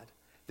God.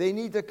 They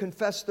need to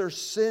confess their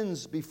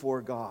sins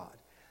before God.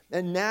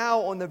 And now,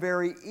 on the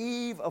very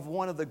eve of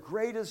one of the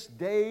greatest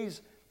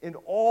days in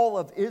all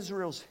of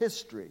Israel's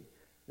history,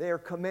 they are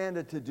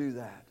commanded to do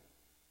that.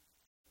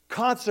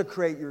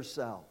 Consecrate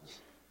yourselves.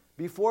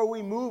 Before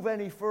we move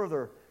any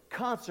further,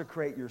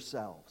 consecrate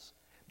yourselves.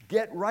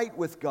 Get right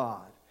with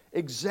God.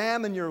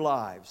 Examine your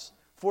lives.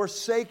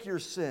 Forsake your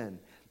sin.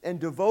 And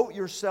devote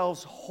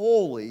yourselves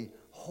wholly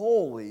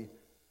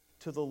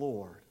to the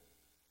Lord.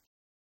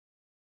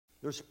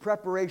 There's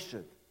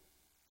preparation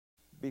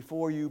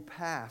before you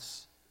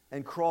pass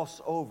and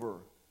cross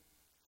over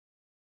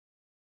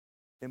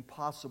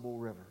impossible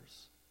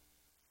rivers.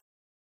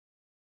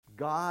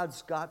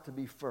 God's got to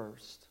be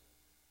first,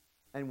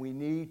 and we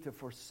need to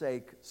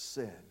forsake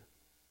sin.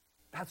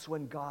 That's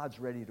when God's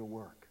ready to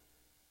work.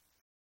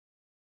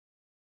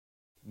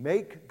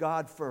 Make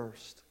God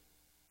first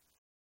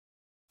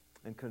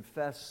and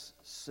confess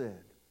sin.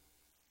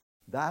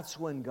 That's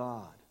when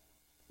God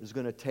is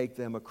going to take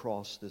them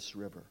across this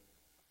river.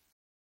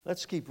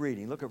 Let's keep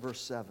reading. Look at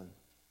verse 7.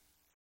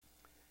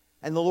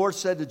 And the Lord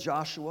said to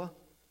Joshua,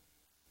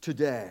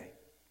 today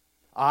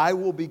I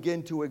will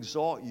begin to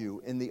exalt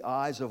you in the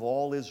eyes of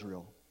all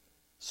Israel,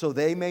 so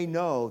they may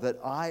know that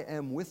I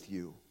am with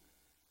you,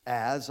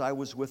 as I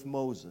was with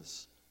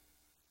Moses.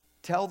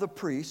 Tell the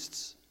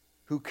priests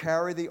who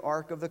carry the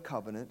Ark of the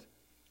Covenant,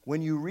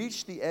 when you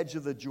reach the edge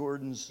of the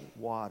Jordan's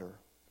water,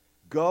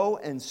 go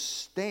and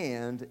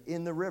stand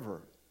in the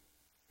river.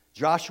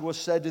 Joshua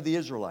said to the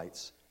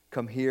Israelites,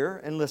 come here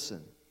and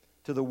listen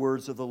to the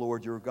words of the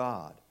Lord your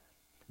God.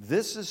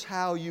 This is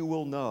how you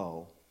will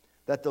know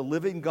that the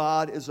living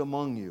God is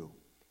among you,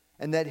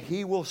 and that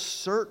he will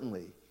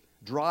certainly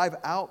drive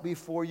out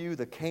before you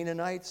the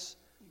Canaanites,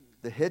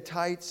 the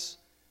Hittites,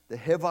 the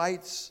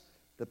Hivites,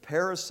 the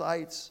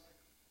Perizzites,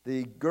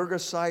 the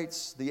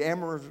Girgasites, the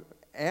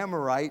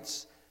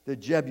Amorites, the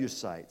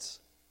Jebusites.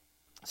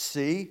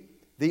 See,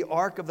 the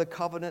ark of the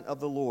covenant of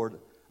the Lord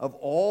of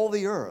all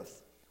the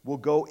earth will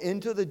go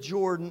into the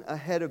Jordan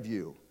ahead of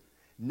you.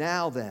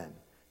 Now then,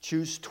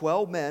 choose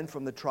 12 men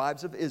from the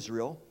tribes of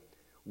Israel,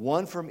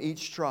 one from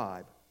each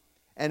tribe.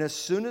 And as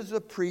soon as the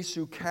priests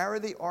who carry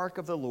the ark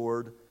of the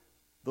Lord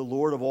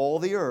of all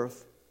the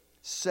earth,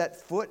 set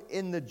foot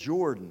in the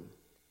Jordan,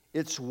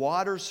 its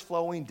waters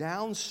flowing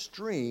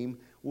downstream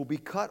will be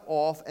cut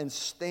off and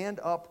stand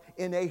up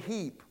in a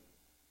heap.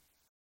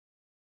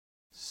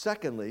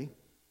 Secondly,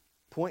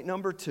 point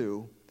number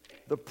 2,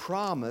 the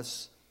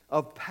promise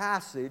of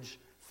passage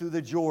through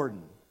the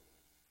Jordan.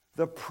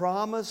 The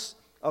promise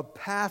of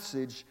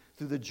passage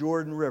through the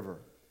Jordan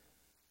River.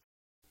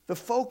 The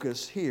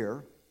focus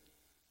here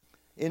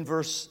in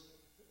verse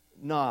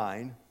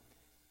 9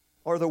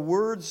 are the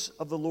words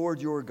of the Lord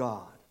your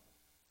God.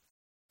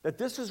 That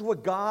this is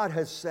what God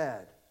has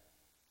said.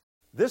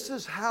 This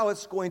is how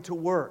it's going to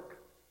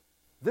work.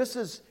 This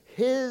is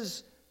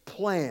his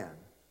plan.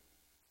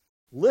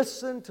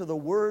 Listen to the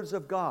words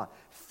of God.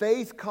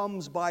 Faith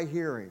comes by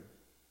hearing.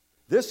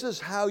 This is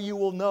how you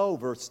will know,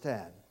 verse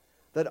 10,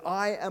 that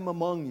I am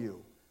among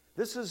you.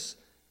 This is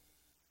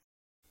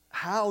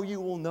how you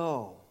will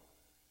know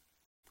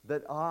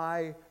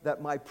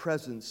that my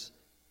presence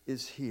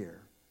is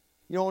here.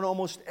 You know, in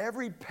almost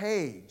every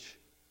page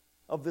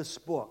of this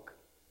book,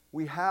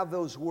 we have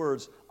those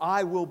words,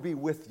 I will be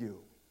with you.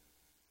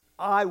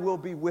 I will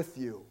be with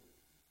you.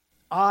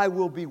 I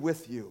will be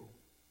with you.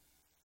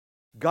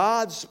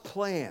 God's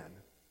plan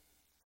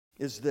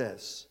is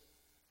this.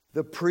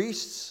 The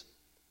priests,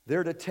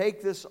 they're to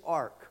take this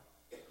ark,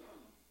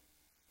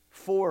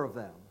 4 of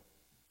them,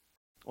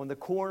 on the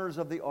corners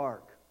of the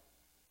ark.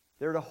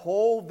 They're to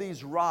hold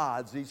these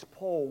rods, these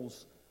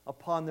poles,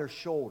 upon their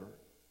shoulder.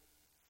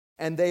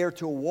 And they are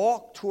to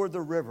walk toward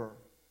the river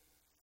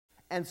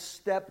and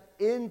step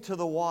into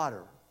the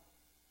water.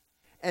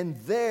 And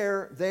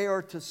there they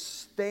are to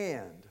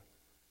stand.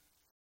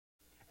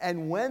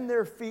 And when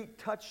their feet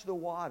touch the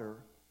water,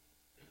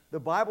 the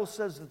Bible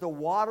says that the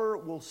water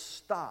will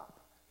stop.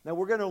 Now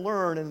we're going to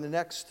learn in the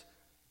next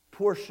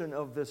portion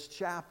of this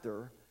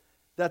chapter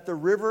that the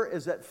river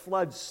is at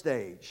flood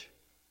stage.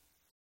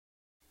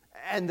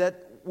 And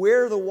that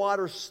where the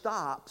water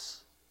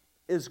stops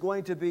is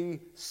going to be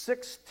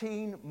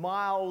 16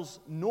 miles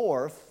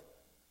north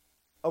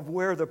of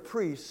where the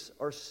priests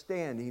are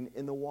standing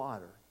in the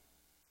water.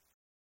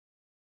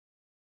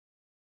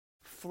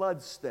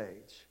 Flood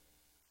stage,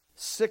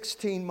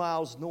 16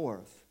 miles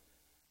north.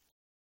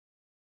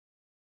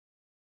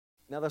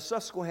 Now the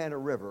Susquehanna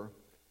River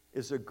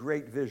is a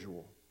great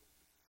visual.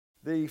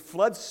 The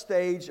flood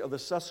stage of the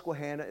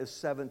Susquehanna is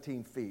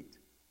 17 feet.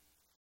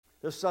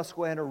 The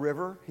Susquehanna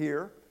River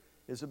here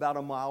is about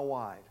a mile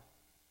wide.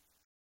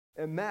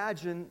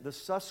 Imagine the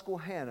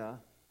Susquehanna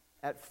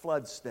at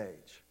flood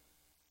stage.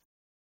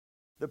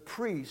 The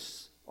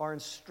priests are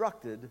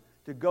instructed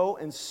to go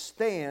and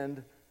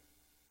stand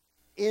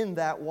in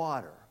that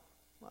water.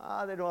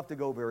 They don't have to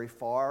go very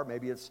far.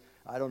 Maybe it's,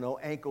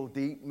 ankle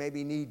deep,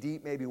 maybe knee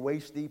deep, maybe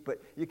waist deep,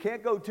 but you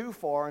can't go too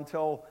far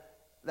until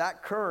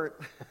that current,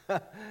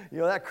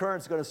 that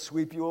current's going to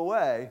sweep you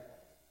away.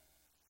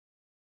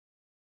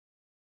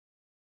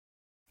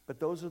 But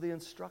those are the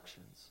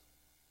instructions.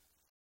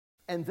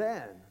 And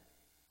then,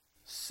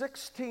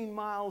 16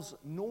 miles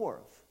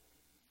north,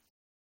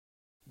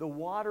 the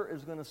water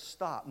is going to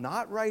stop.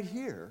 Not right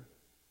here,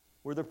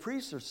 where the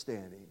priests are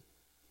standing,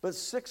 but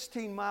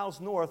 16 miles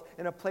north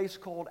in a place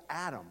called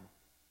Adam.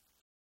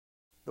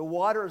 The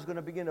water is going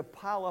to begin to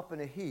pile up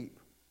in a heap.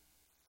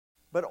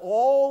 But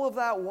all of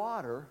that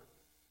water,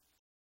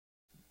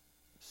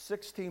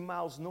 16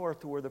 miles north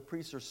to where the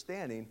priests are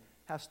standing,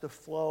 has to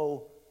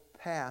flow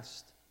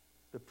past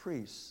the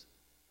priests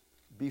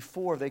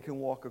before they can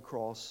walk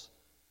across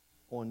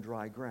on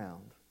dry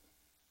ground.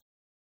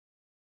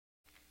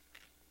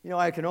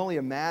 I can only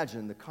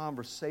imagine the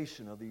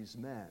conversation of these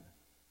men,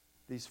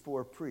 these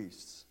 4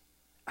 priests,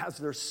 as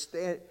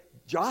they're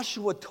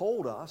Joshua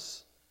told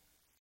us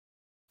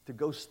to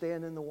go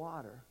stand in the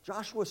water.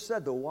 Joshua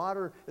said the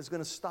water is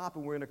going to stop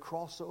and we're going to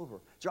cross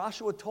over.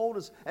 Joshua told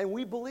us, and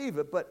we believe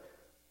it, but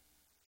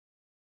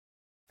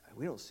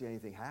we don't see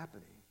anything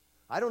happening.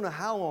 I don't know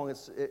how long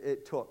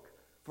it took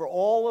for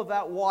all of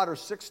that water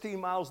 16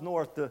 miles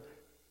north to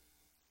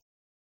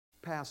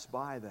pass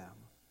by them.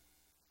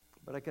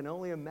 But I can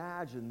only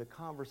imagine the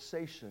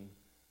conversation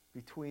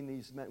between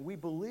these men. We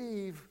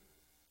believe,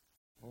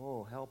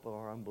 oh, help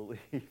our unbelief.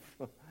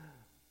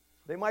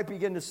 They might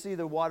begin to see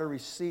the water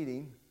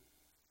receding.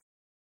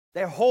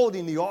 They're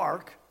holding the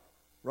ark,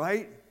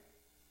 right?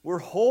 We're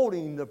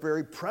holding the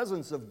very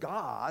presence of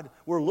God.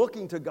 We're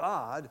looking to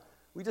God.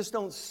 We just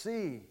don't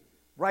see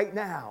right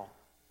now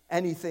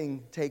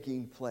anything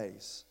taking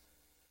place.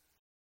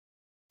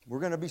 We're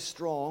going to be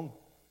strong.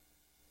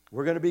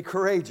 We're going to be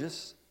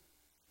courageous.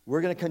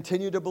 We're going to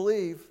continue to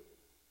believe.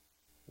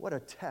 What a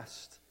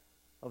test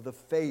of the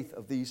faith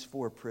of these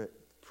four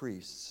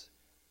priests.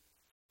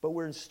 But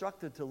we're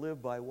instructed to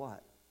live by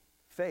what?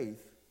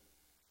 Faith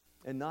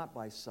and not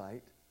by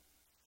sight.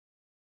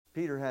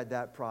 Peter had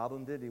that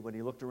problem, didn't he, when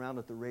he looked around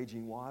at the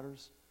raging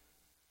waters?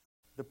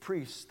 The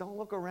priests, don't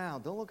look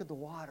around. Don't look at the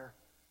water.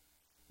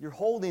 You're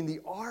holding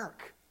the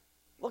ark.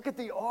 Look at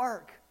the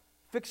ark.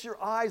 Fix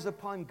your eyes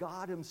upon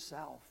God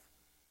himself.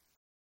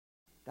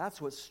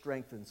 That's what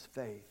strengthens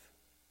faith.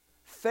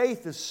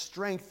 Faith is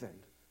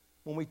strengthened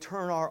when we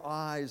turn our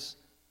eyes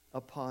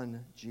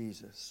upon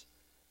Jesus.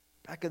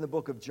 Back in the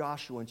book of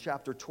Joshua in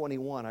chapter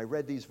 21, I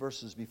read these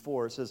verses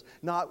before. It says,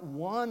 not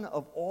one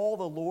of all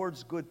the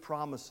Lord's good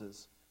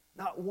promises,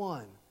 not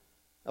one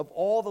of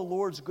all the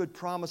Lord's good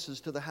promises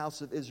to the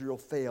house of Israel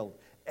failed.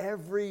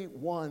 Every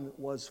one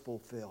was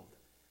fulfilled.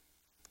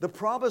 The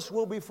promise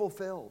will be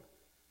fulfilled.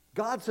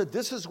 God said,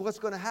 this is what's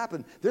going to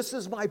happen. This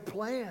is my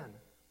plan.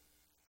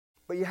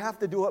 But you have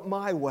to do it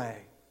my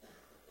way.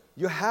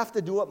 You have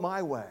to do it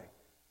my way.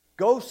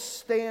 Go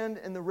stand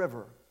in the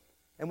river.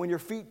 And when your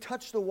feet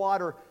touch the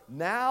water,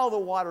 now the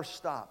water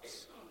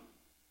stops.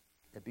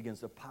 It begins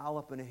to pile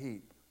up in a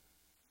heap.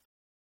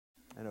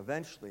 And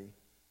eventually,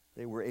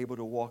 they were able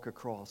to walk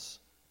across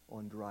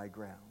on dry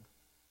ground.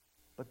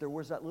 But there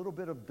was that little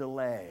bit of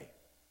delay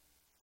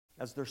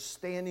as they're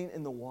standing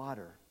in the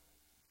water.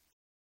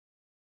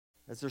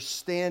 As they're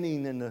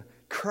standing and the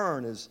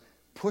current is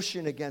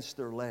pushing against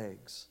their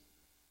legs.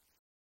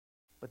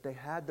 But they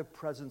had the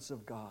presence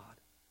of God,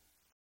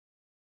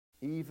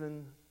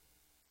 even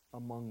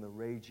among the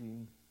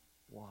raging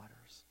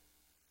waters.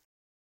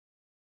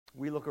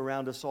 We look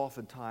around us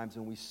oftentimes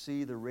and we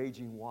see the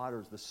raging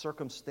waters, the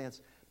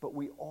circumstance, but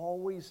we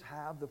always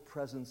have the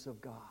presence of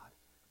God.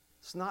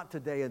 It's not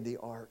today in the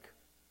ark.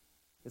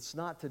 It's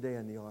not today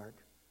in the ark.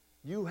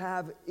 You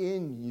have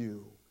in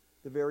you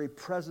the very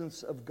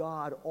presence of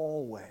God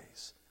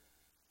always.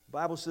 The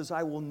Bible says,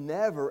 I will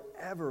never,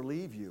 ever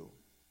leave you,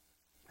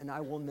 and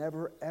I will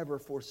never, ever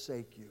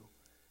forsake you.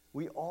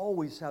 We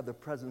always have the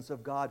presence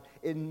of God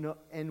in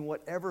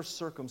whatever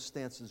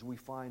circumstances we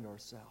find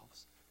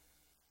ourselves.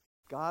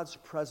 God's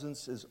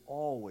presence is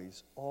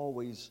always,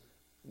 always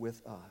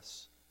with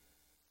us.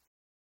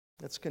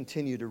 Let's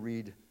continue to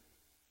read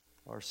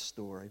our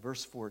story.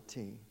 Verse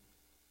 14.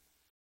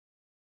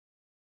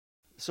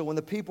 So when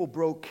the people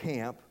broke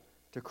camp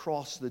to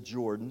cross the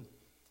Jordan,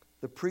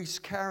 the priests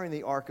carrying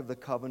the Ark of the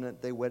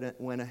Covenant, they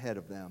went ahead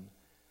of them.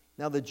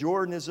 Now the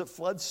Jordan is at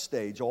flood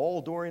stage,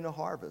 all during the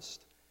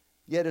harvest.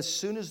 Yet as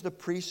soon as the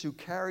priests who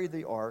carried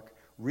the ark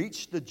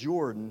reached the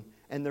Jordan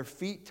and their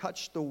feet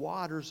touched the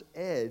water's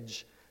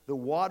edge, the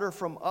water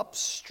from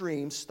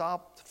upstream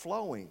stopped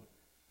flowing.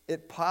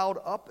 It piled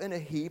up in a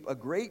heap a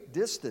great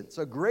distance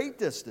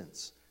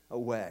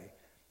away,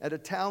 at a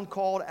town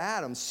called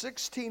Adam,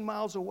 16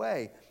 miles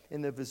away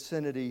in the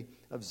vicinity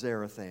of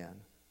Zarethan,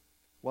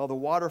 while the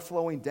water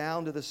flowing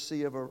down to the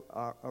Sea of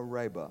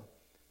Arabah,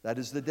 that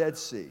is the Dead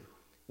Sea,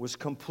 was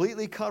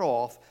completely cut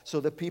off, so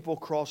the people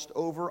crossed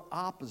over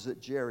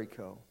opposite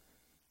Jericho.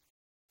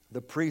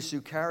 The priests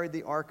who carried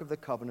the Ark of the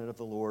Covenant of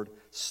the Lord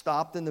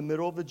stopped in the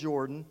middle of the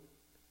Jordan.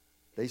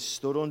 They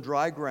stood on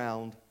dry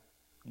ground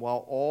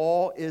while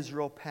all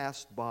Israel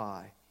passed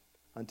by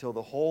until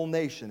the whole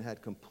nation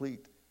had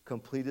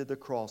completed the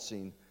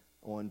crossing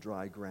on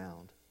dry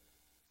ground.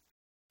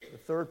 The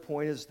third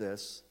point is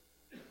this: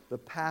 the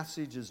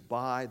passage is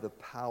by the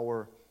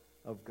power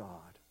of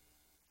God.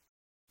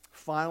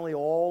 Finally,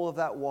 all of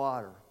that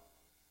water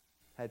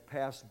had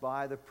passed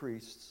by the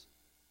priests.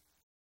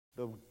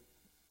 The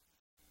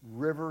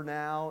river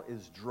now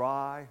is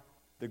dry.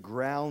 The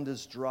ground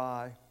is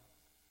dry.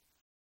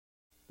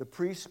 The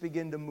priests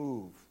begin to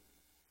move.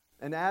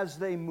 And as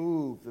they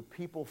move, the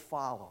people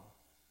follow.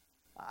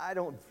 I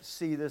don't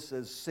see this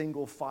as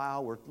single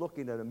file. We're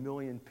looking at 1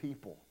 million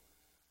people.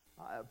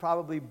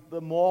 Probably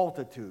the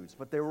multitudes.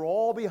 But they were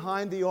all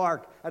behind the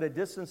ark at a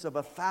distance of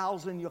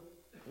 1,000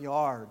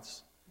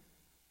 yards.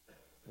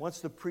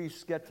 Once the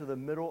priests get to the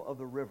middle of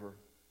the river,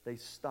 they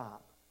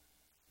stop.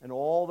 And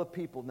all the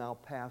people now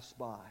pass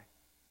by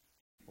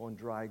on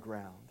dry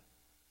ground.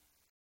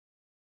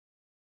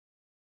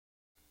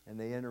 And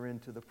they enter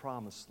into the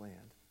promised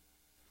land,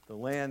 the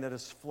land that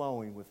is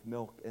flowing with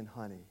milk and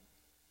honey.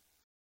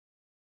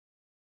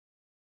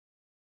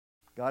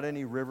 Got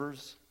any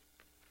rivers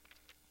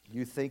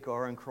you think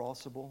are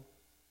uncrossable?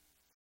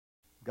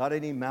 Got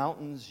any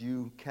mountains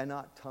you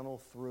cannot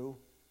tunnel through?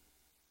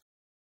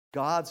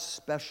 God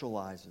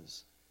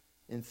specializes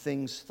in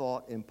things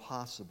thought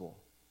impossible,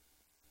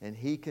 and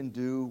He can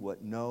do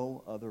what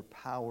no other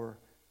power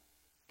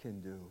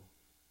can do.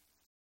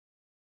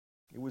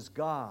 It was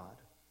God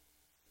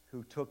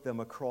who took them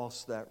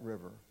across that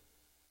river.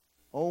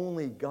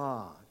 Only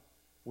God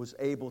was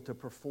able to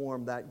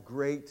perform that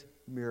great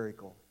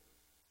miracle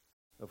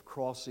of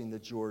crossing the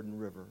Jordan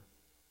River.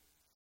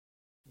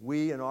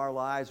 We, in our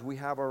lives, we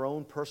have our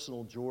own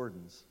personal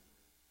Jordans.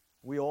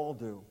 We all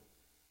do.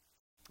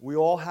 We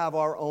all have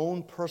our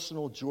own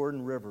personal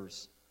Jordan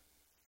rivers.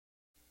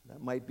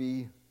 That might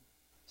be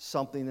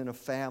something in a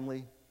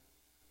family.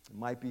 It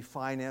might be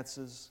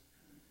finances,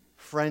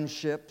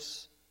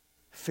 friendships,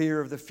 fear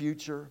of the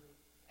future,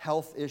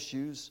 health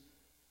issues.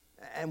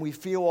 And we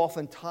feel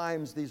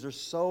oftentimes these are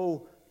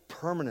so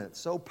permanent,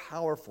 so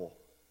powerful.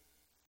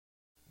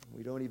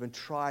 We don't even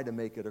try to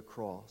make it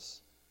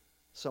across.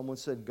 Someone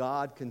said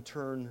God can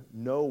turn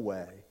no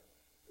way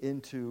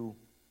into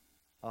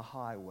a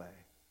highway.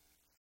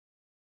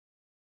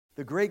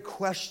 The great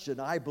question,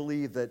 I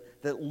believe,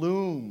 that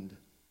loomed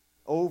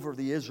over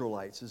the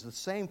Israelites is the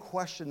same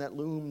question that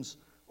looms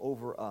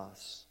over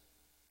us.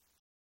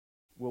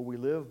 Will we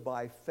live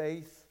by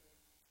faith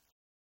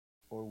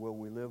or will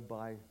we live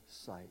by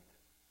sight?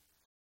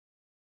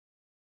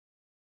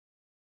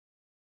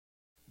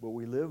 Will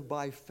we live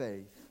by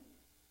faith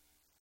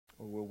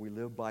or will we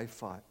live by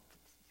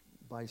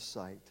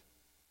sight?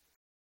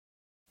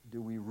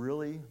 Do we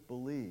really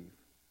believe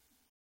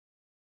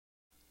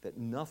that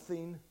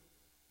nothing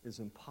is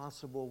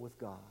impossible with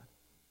God?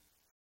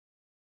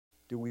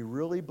 Do we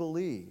really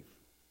believe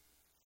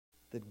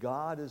that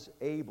God is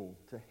able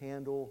to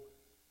handle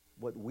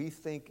what we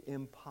think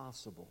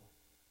impossible?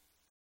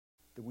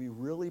 Do we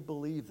really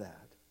believe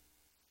that?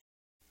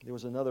 There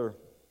was another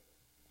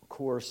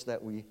chorus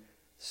that we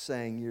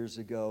sang years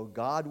ago.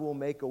 God will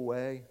make a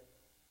way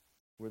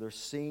where there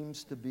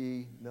seems to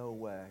be no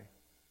way.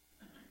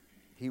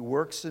 He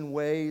works in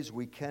ways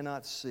we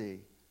cannot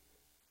see.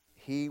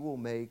 He will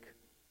make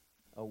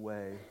a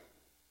way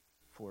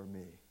for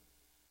me.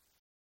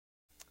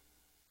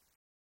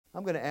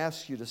 I'm going to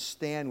ask you to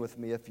stand with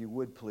me, if you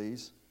would,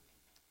 please.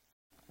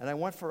 And I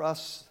want for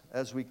us,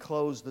 as we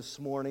close this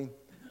morning,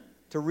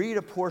 to read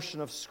a portion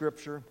of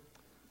Scripture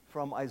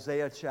from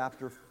Isaiah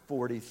chapter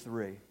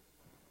 43.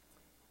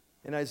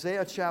 In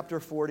Isaiah chapter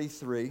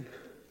 43,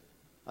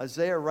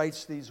 Isaiah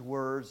writes these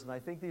words, and I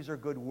think these are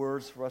good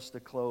words for us to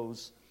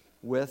close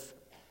with.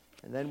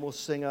 And then we'll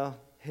sing a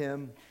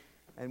hymn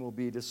and we'll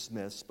be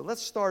dismissed. But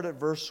let's start at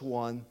verse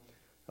 1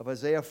 of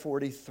Isaiah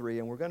 43,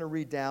 and we're going to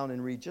read down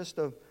and read just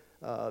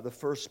the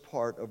first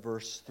part of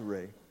verse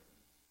 3.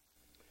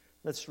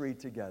 Let's read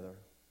together.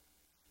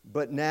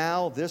 But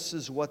now this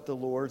is what the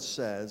Lord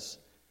says,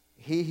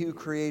 He who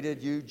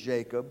created you,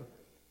 Jacob,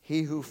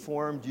 He who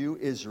formed you,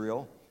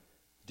 Israel,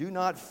 do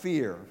not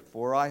fear,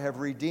 for I have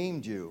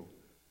redeemed you.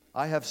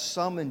 I have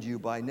summoned you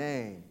by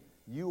name.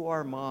 You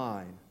are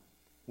mine.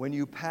 When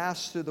you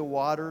pass through the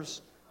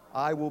waters,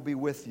 I will be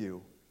with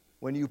you.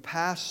 When you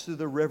pass through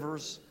the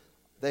rivers,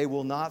 they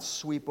will not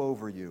sweep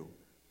over you.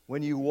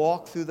 When you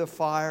walk through the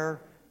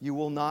fire, you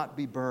will not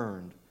be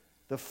burned.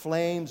 The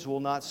flames will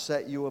not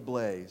set you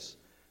ablaze.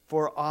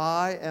 For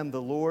I am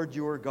the Lord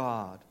your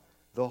God,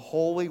 the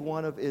Holy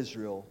One of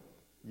Israel,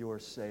 your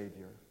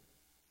Savior.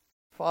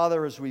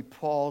 Father, as we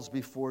pause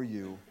before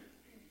you,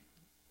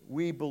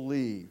 we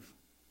believe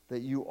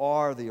that you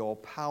are the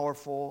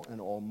all-powerful and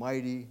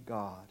almighty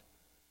God.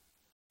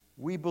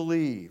 We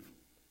believe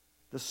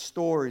the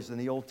stories in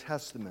the Old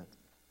Testament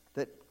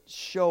that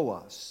show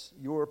us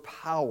your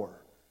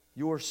power,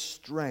 your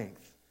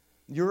strength,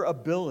 your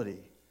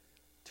ability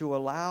to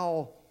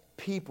allow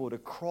people to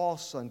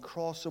cross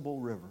uncrossable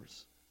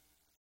rivers.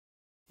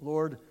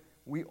 Lord,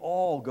 we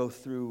all go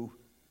through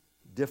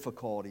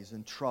difficulties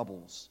and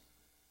troubles.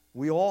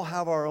 We all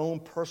have our own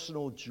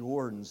personal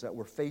Jordans that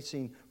we're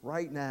facing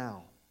right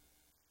now.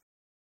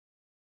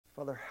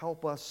 Father,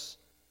 help us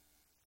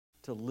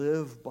to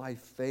live by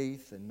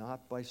faith and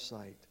not by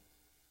sight.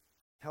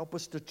 Help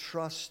us to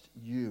trust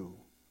you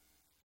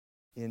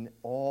in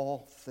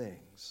all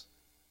things.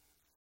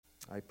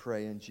 I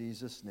pray in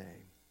Jesus' name.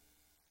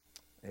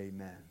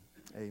 Amen.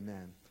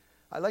 Amen.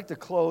 I'd like to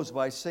close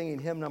by singing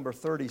hymn number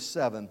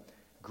 37.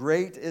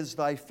 Great is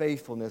thy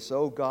faithfulness,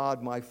 O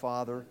God, my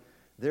Father.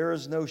 There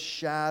is no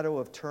shadow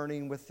of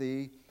turning with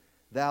thee.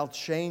 Thou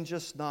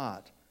changest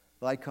not.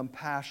 Thy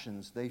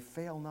compassions, they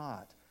fail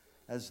not.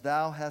 As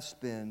thou hast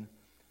been,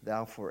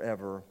 thou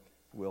forever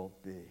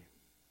wilt be.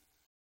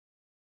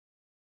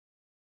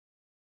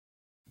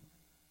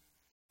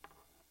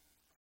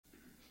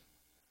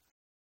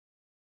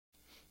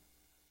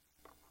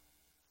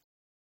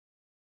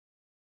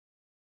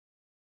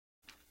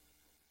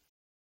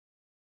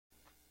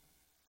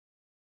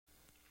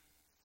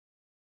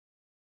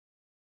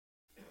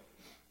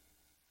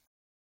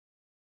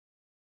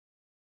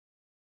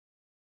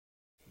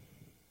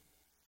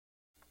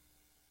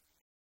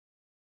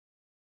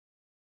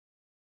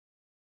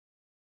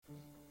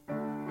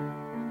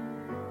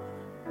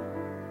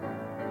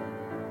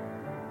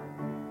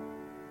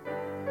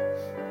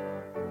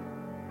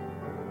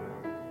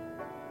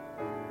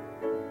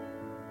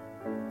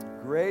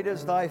 Great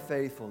is thy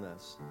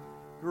faithfulness.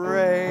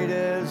 Great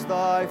is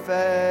thy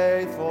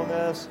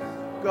faithfulness,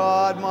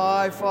 God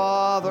my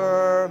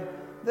Father.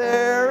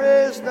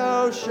 There is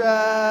no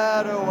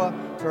shadow of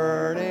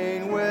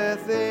turning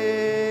with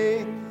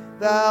thee.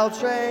 Thou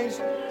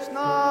changest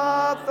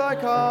not thy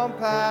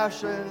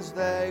compassions,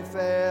 they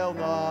fail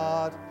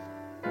not.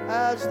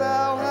 As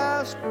thou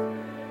hast,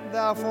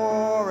 thou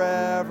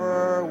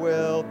forever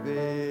wilt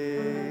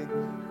be.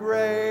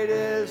 Great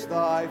is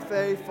thy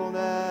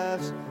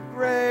faithfulness,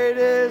 great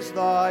is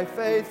thy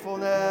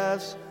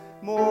faithfulness.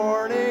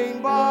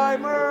 Morning by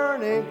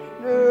morning,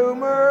 new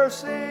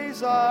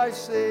mercies I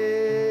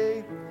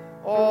see.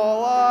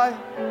 All I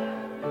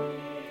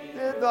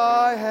did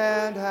thy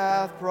hand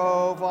hath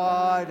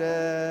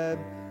provided.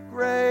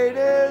 Great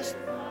is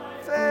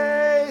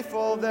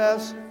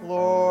faithfulness,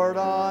 Lord,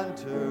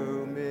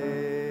 unto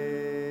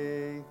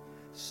me.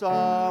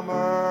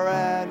 Summer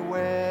and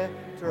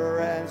winter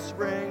and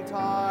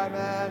springtime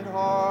and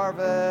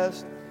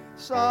harvest,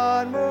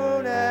 sun,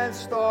 moon, and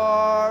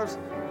stars,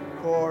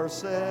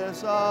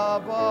 courses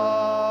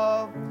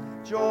above,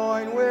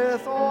 join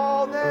with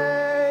all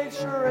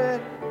nature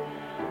in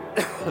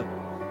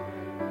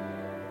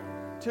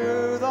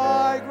to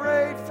thy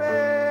great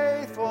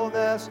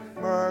faithfulness,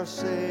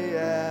 mercy,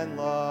 and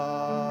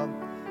love.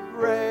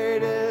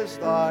 Great is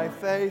thy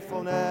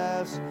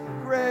faithfulness,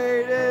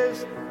 great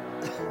is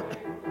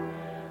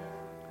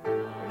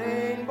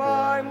morning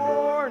by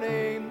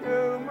morning,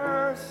 new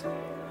mercy.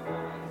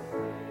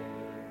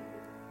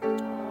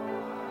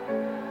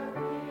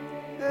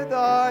 That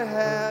thy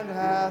hand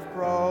hath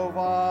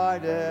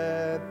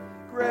provided.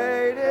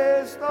 Great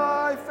is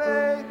thy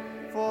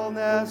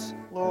faithfulness,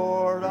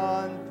 Lord,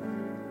 unto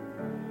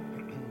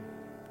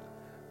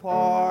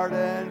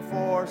pardon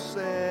for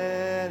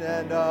sin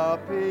and a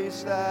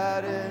peace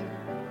that in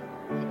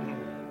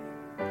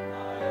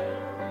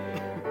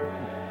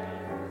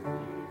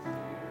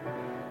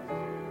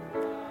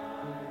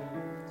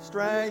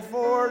strength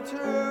for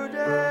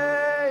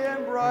today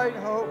and bright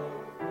hope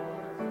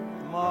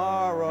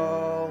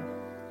tomorrow.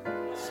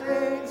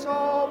 Saints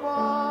all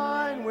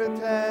mine with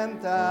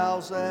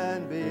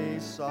 10,000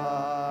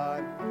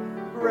 beside.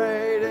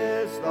 Great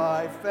is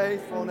thy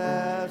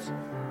faithfulness,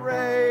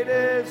 great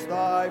is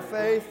thy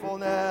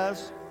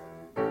faithfulness.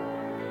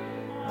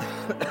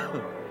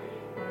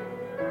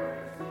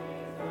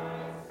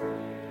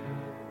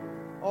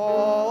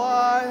 All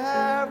I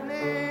have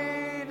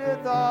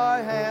needed,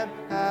 thy hand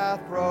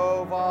hath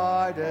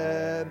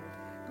provided.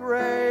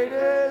 Great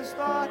is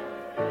thy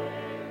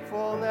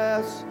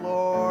faithfulness,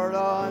 Lord,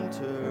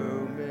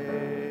 unto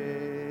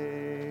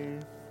me.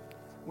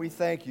 We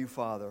thank you,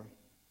 Father,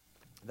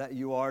 that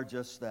you are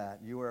just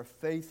that. You are a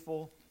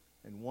faithful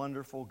and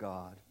wonderful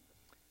God.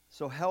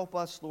 So help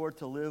us, Lord,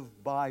 to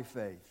live by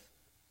faith,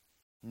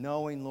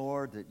 knowing,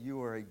 Lord, that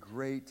you are a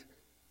great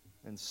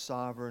and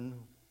sovereign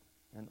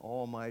and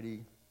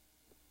almighty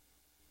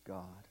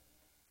God.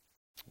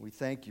 We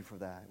thank you for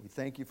that. We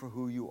thank you for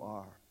who you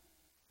are.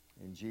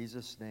 In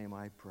Jesus' name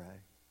I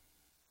pray.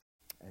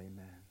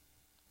 Amen.